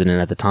was the president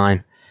at the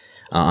time,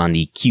 on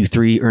the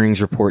Q3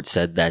 earnings report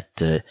said that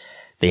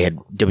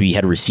WWE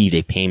had received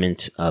a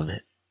payment of,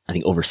 I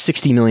think, over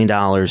 $60 million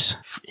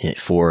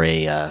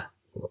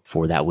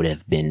for that would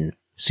have been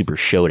Super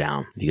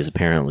Showdown, because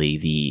apparently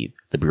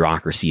the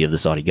bureaucracy of the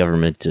Saudi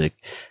government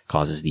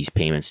causes these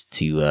payments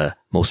to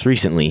most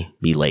recently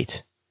be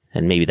late.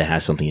 And maybe that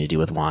has something to do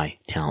with why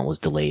talent was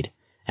delayed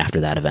after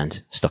that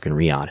event, stuck in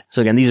Riyadh.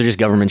 So again, these are just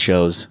government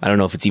shows. I don't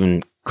know if it's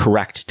even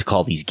correct to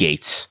call these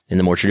gates in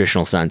the more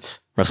traditional sense.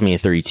 WrestleMania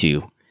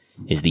 32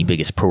 is the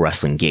biggest pro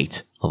wrestling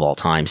gate of all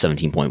time,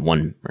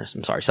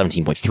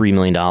 $17.3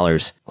 million,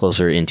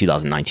 closer in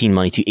 2019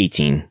 money to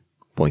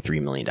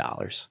 $18.3 million.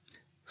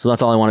 So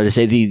that's all I wanted to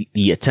say. The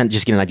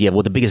just get an idea of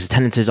what the biggest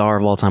attendances are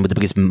of all time, what the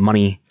biggest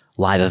money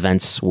live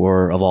events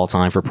were of all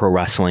time for pro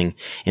wrestling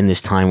in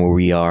this time where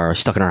we are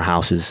stuck in our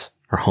houses,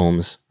 our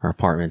homes, our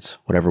apartments,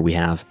 whatever we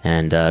have.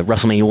 And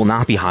WrestleMania will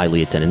not be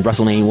highly attended.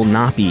 WrestleMania will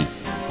not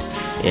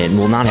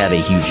have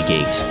a huge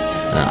gate.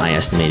 I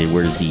estimated.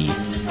 Where's the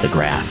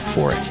graph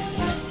for it?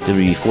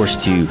 WWE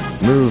forced to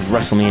move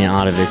WrestleMania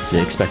out of its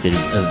expected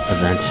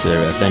event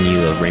or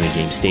venue of Raymond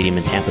James Stadium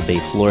in Tampa Bay,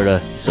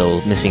 Florida.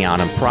 So missing out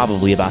on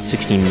probably about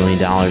 $16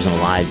 million on a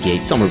live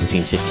gate, somewhere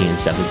between 15 and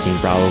 17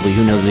 probably.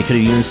 Who knows? They could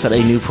have even set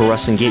a new pro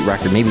wrestling gate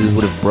record. Maybe we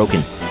would have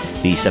broken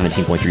the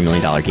 $17.3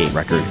 million gate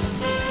record.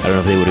 I don't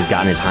know if they would have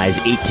gotten as high as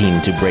 18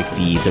 to break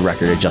the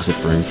record adjusted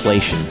for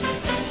inflation.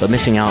 But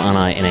missing out on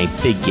in a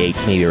big gate,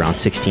 maybe around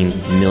 $16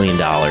 million.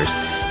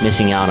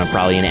 Missing out on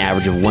probably an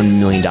average of $1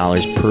 million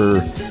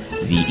per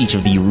each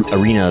of the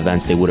arena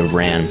events they would have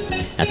ran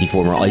at the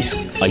former Ice,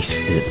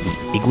 is it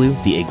Igloo?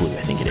 The Igloo,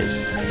 I think it is.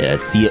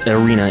 The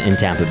arena in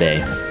Tampa Bay,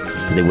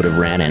 because they would have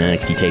ran an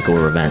NXT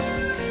TakeOver event.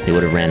 They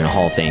would have ran a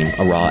Hall of Fame,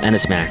 a Raw, and a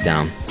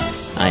SmackDown.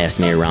 I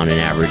estimate around an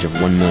average of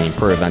 $1 million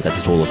per event.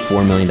 That's a total of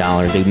 $4 million.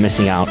 They're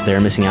missing out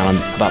on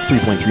about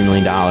 $3.3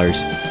 million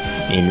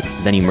in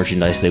venue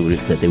merchandise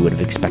that they would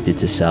have expected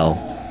to sell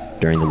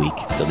during the week.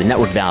 So the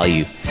network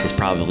value is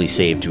probably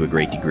saved to a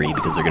great degree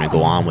because they're going to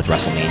go on with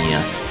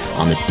WrestleMania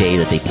on the day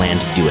that they plan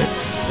to do it.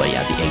 But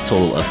yeah, a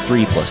total of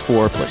 3 plus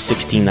 4 plus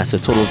 16, that's a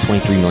total of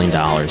 $23 million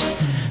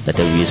that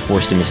WWE is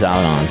forced to miss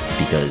out on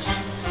because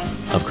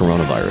of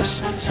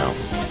coronavirus. So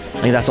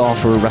I think that's all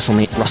for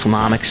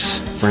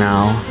WrestleNomics for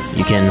now.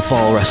 You can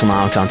follow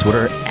WrestleNomics on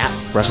Twitter at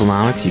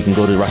WrestleNomics. You can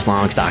go to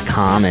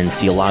WrestleNomics.com and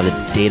see a lot of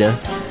the data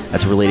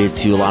that's related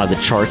to a lot of the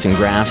charts and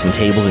graphs and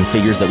tables and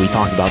figures that we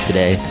talked about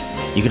today.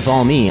 You can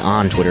follow me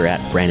on Twitter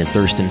at Brandon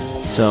Thurston.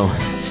 So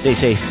stay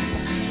safe,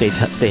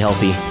 stay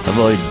healthy,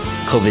 avoid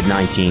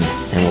COVID-19,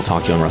 and we'll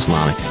talk to you on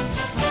WrestleNomics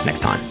next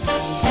time.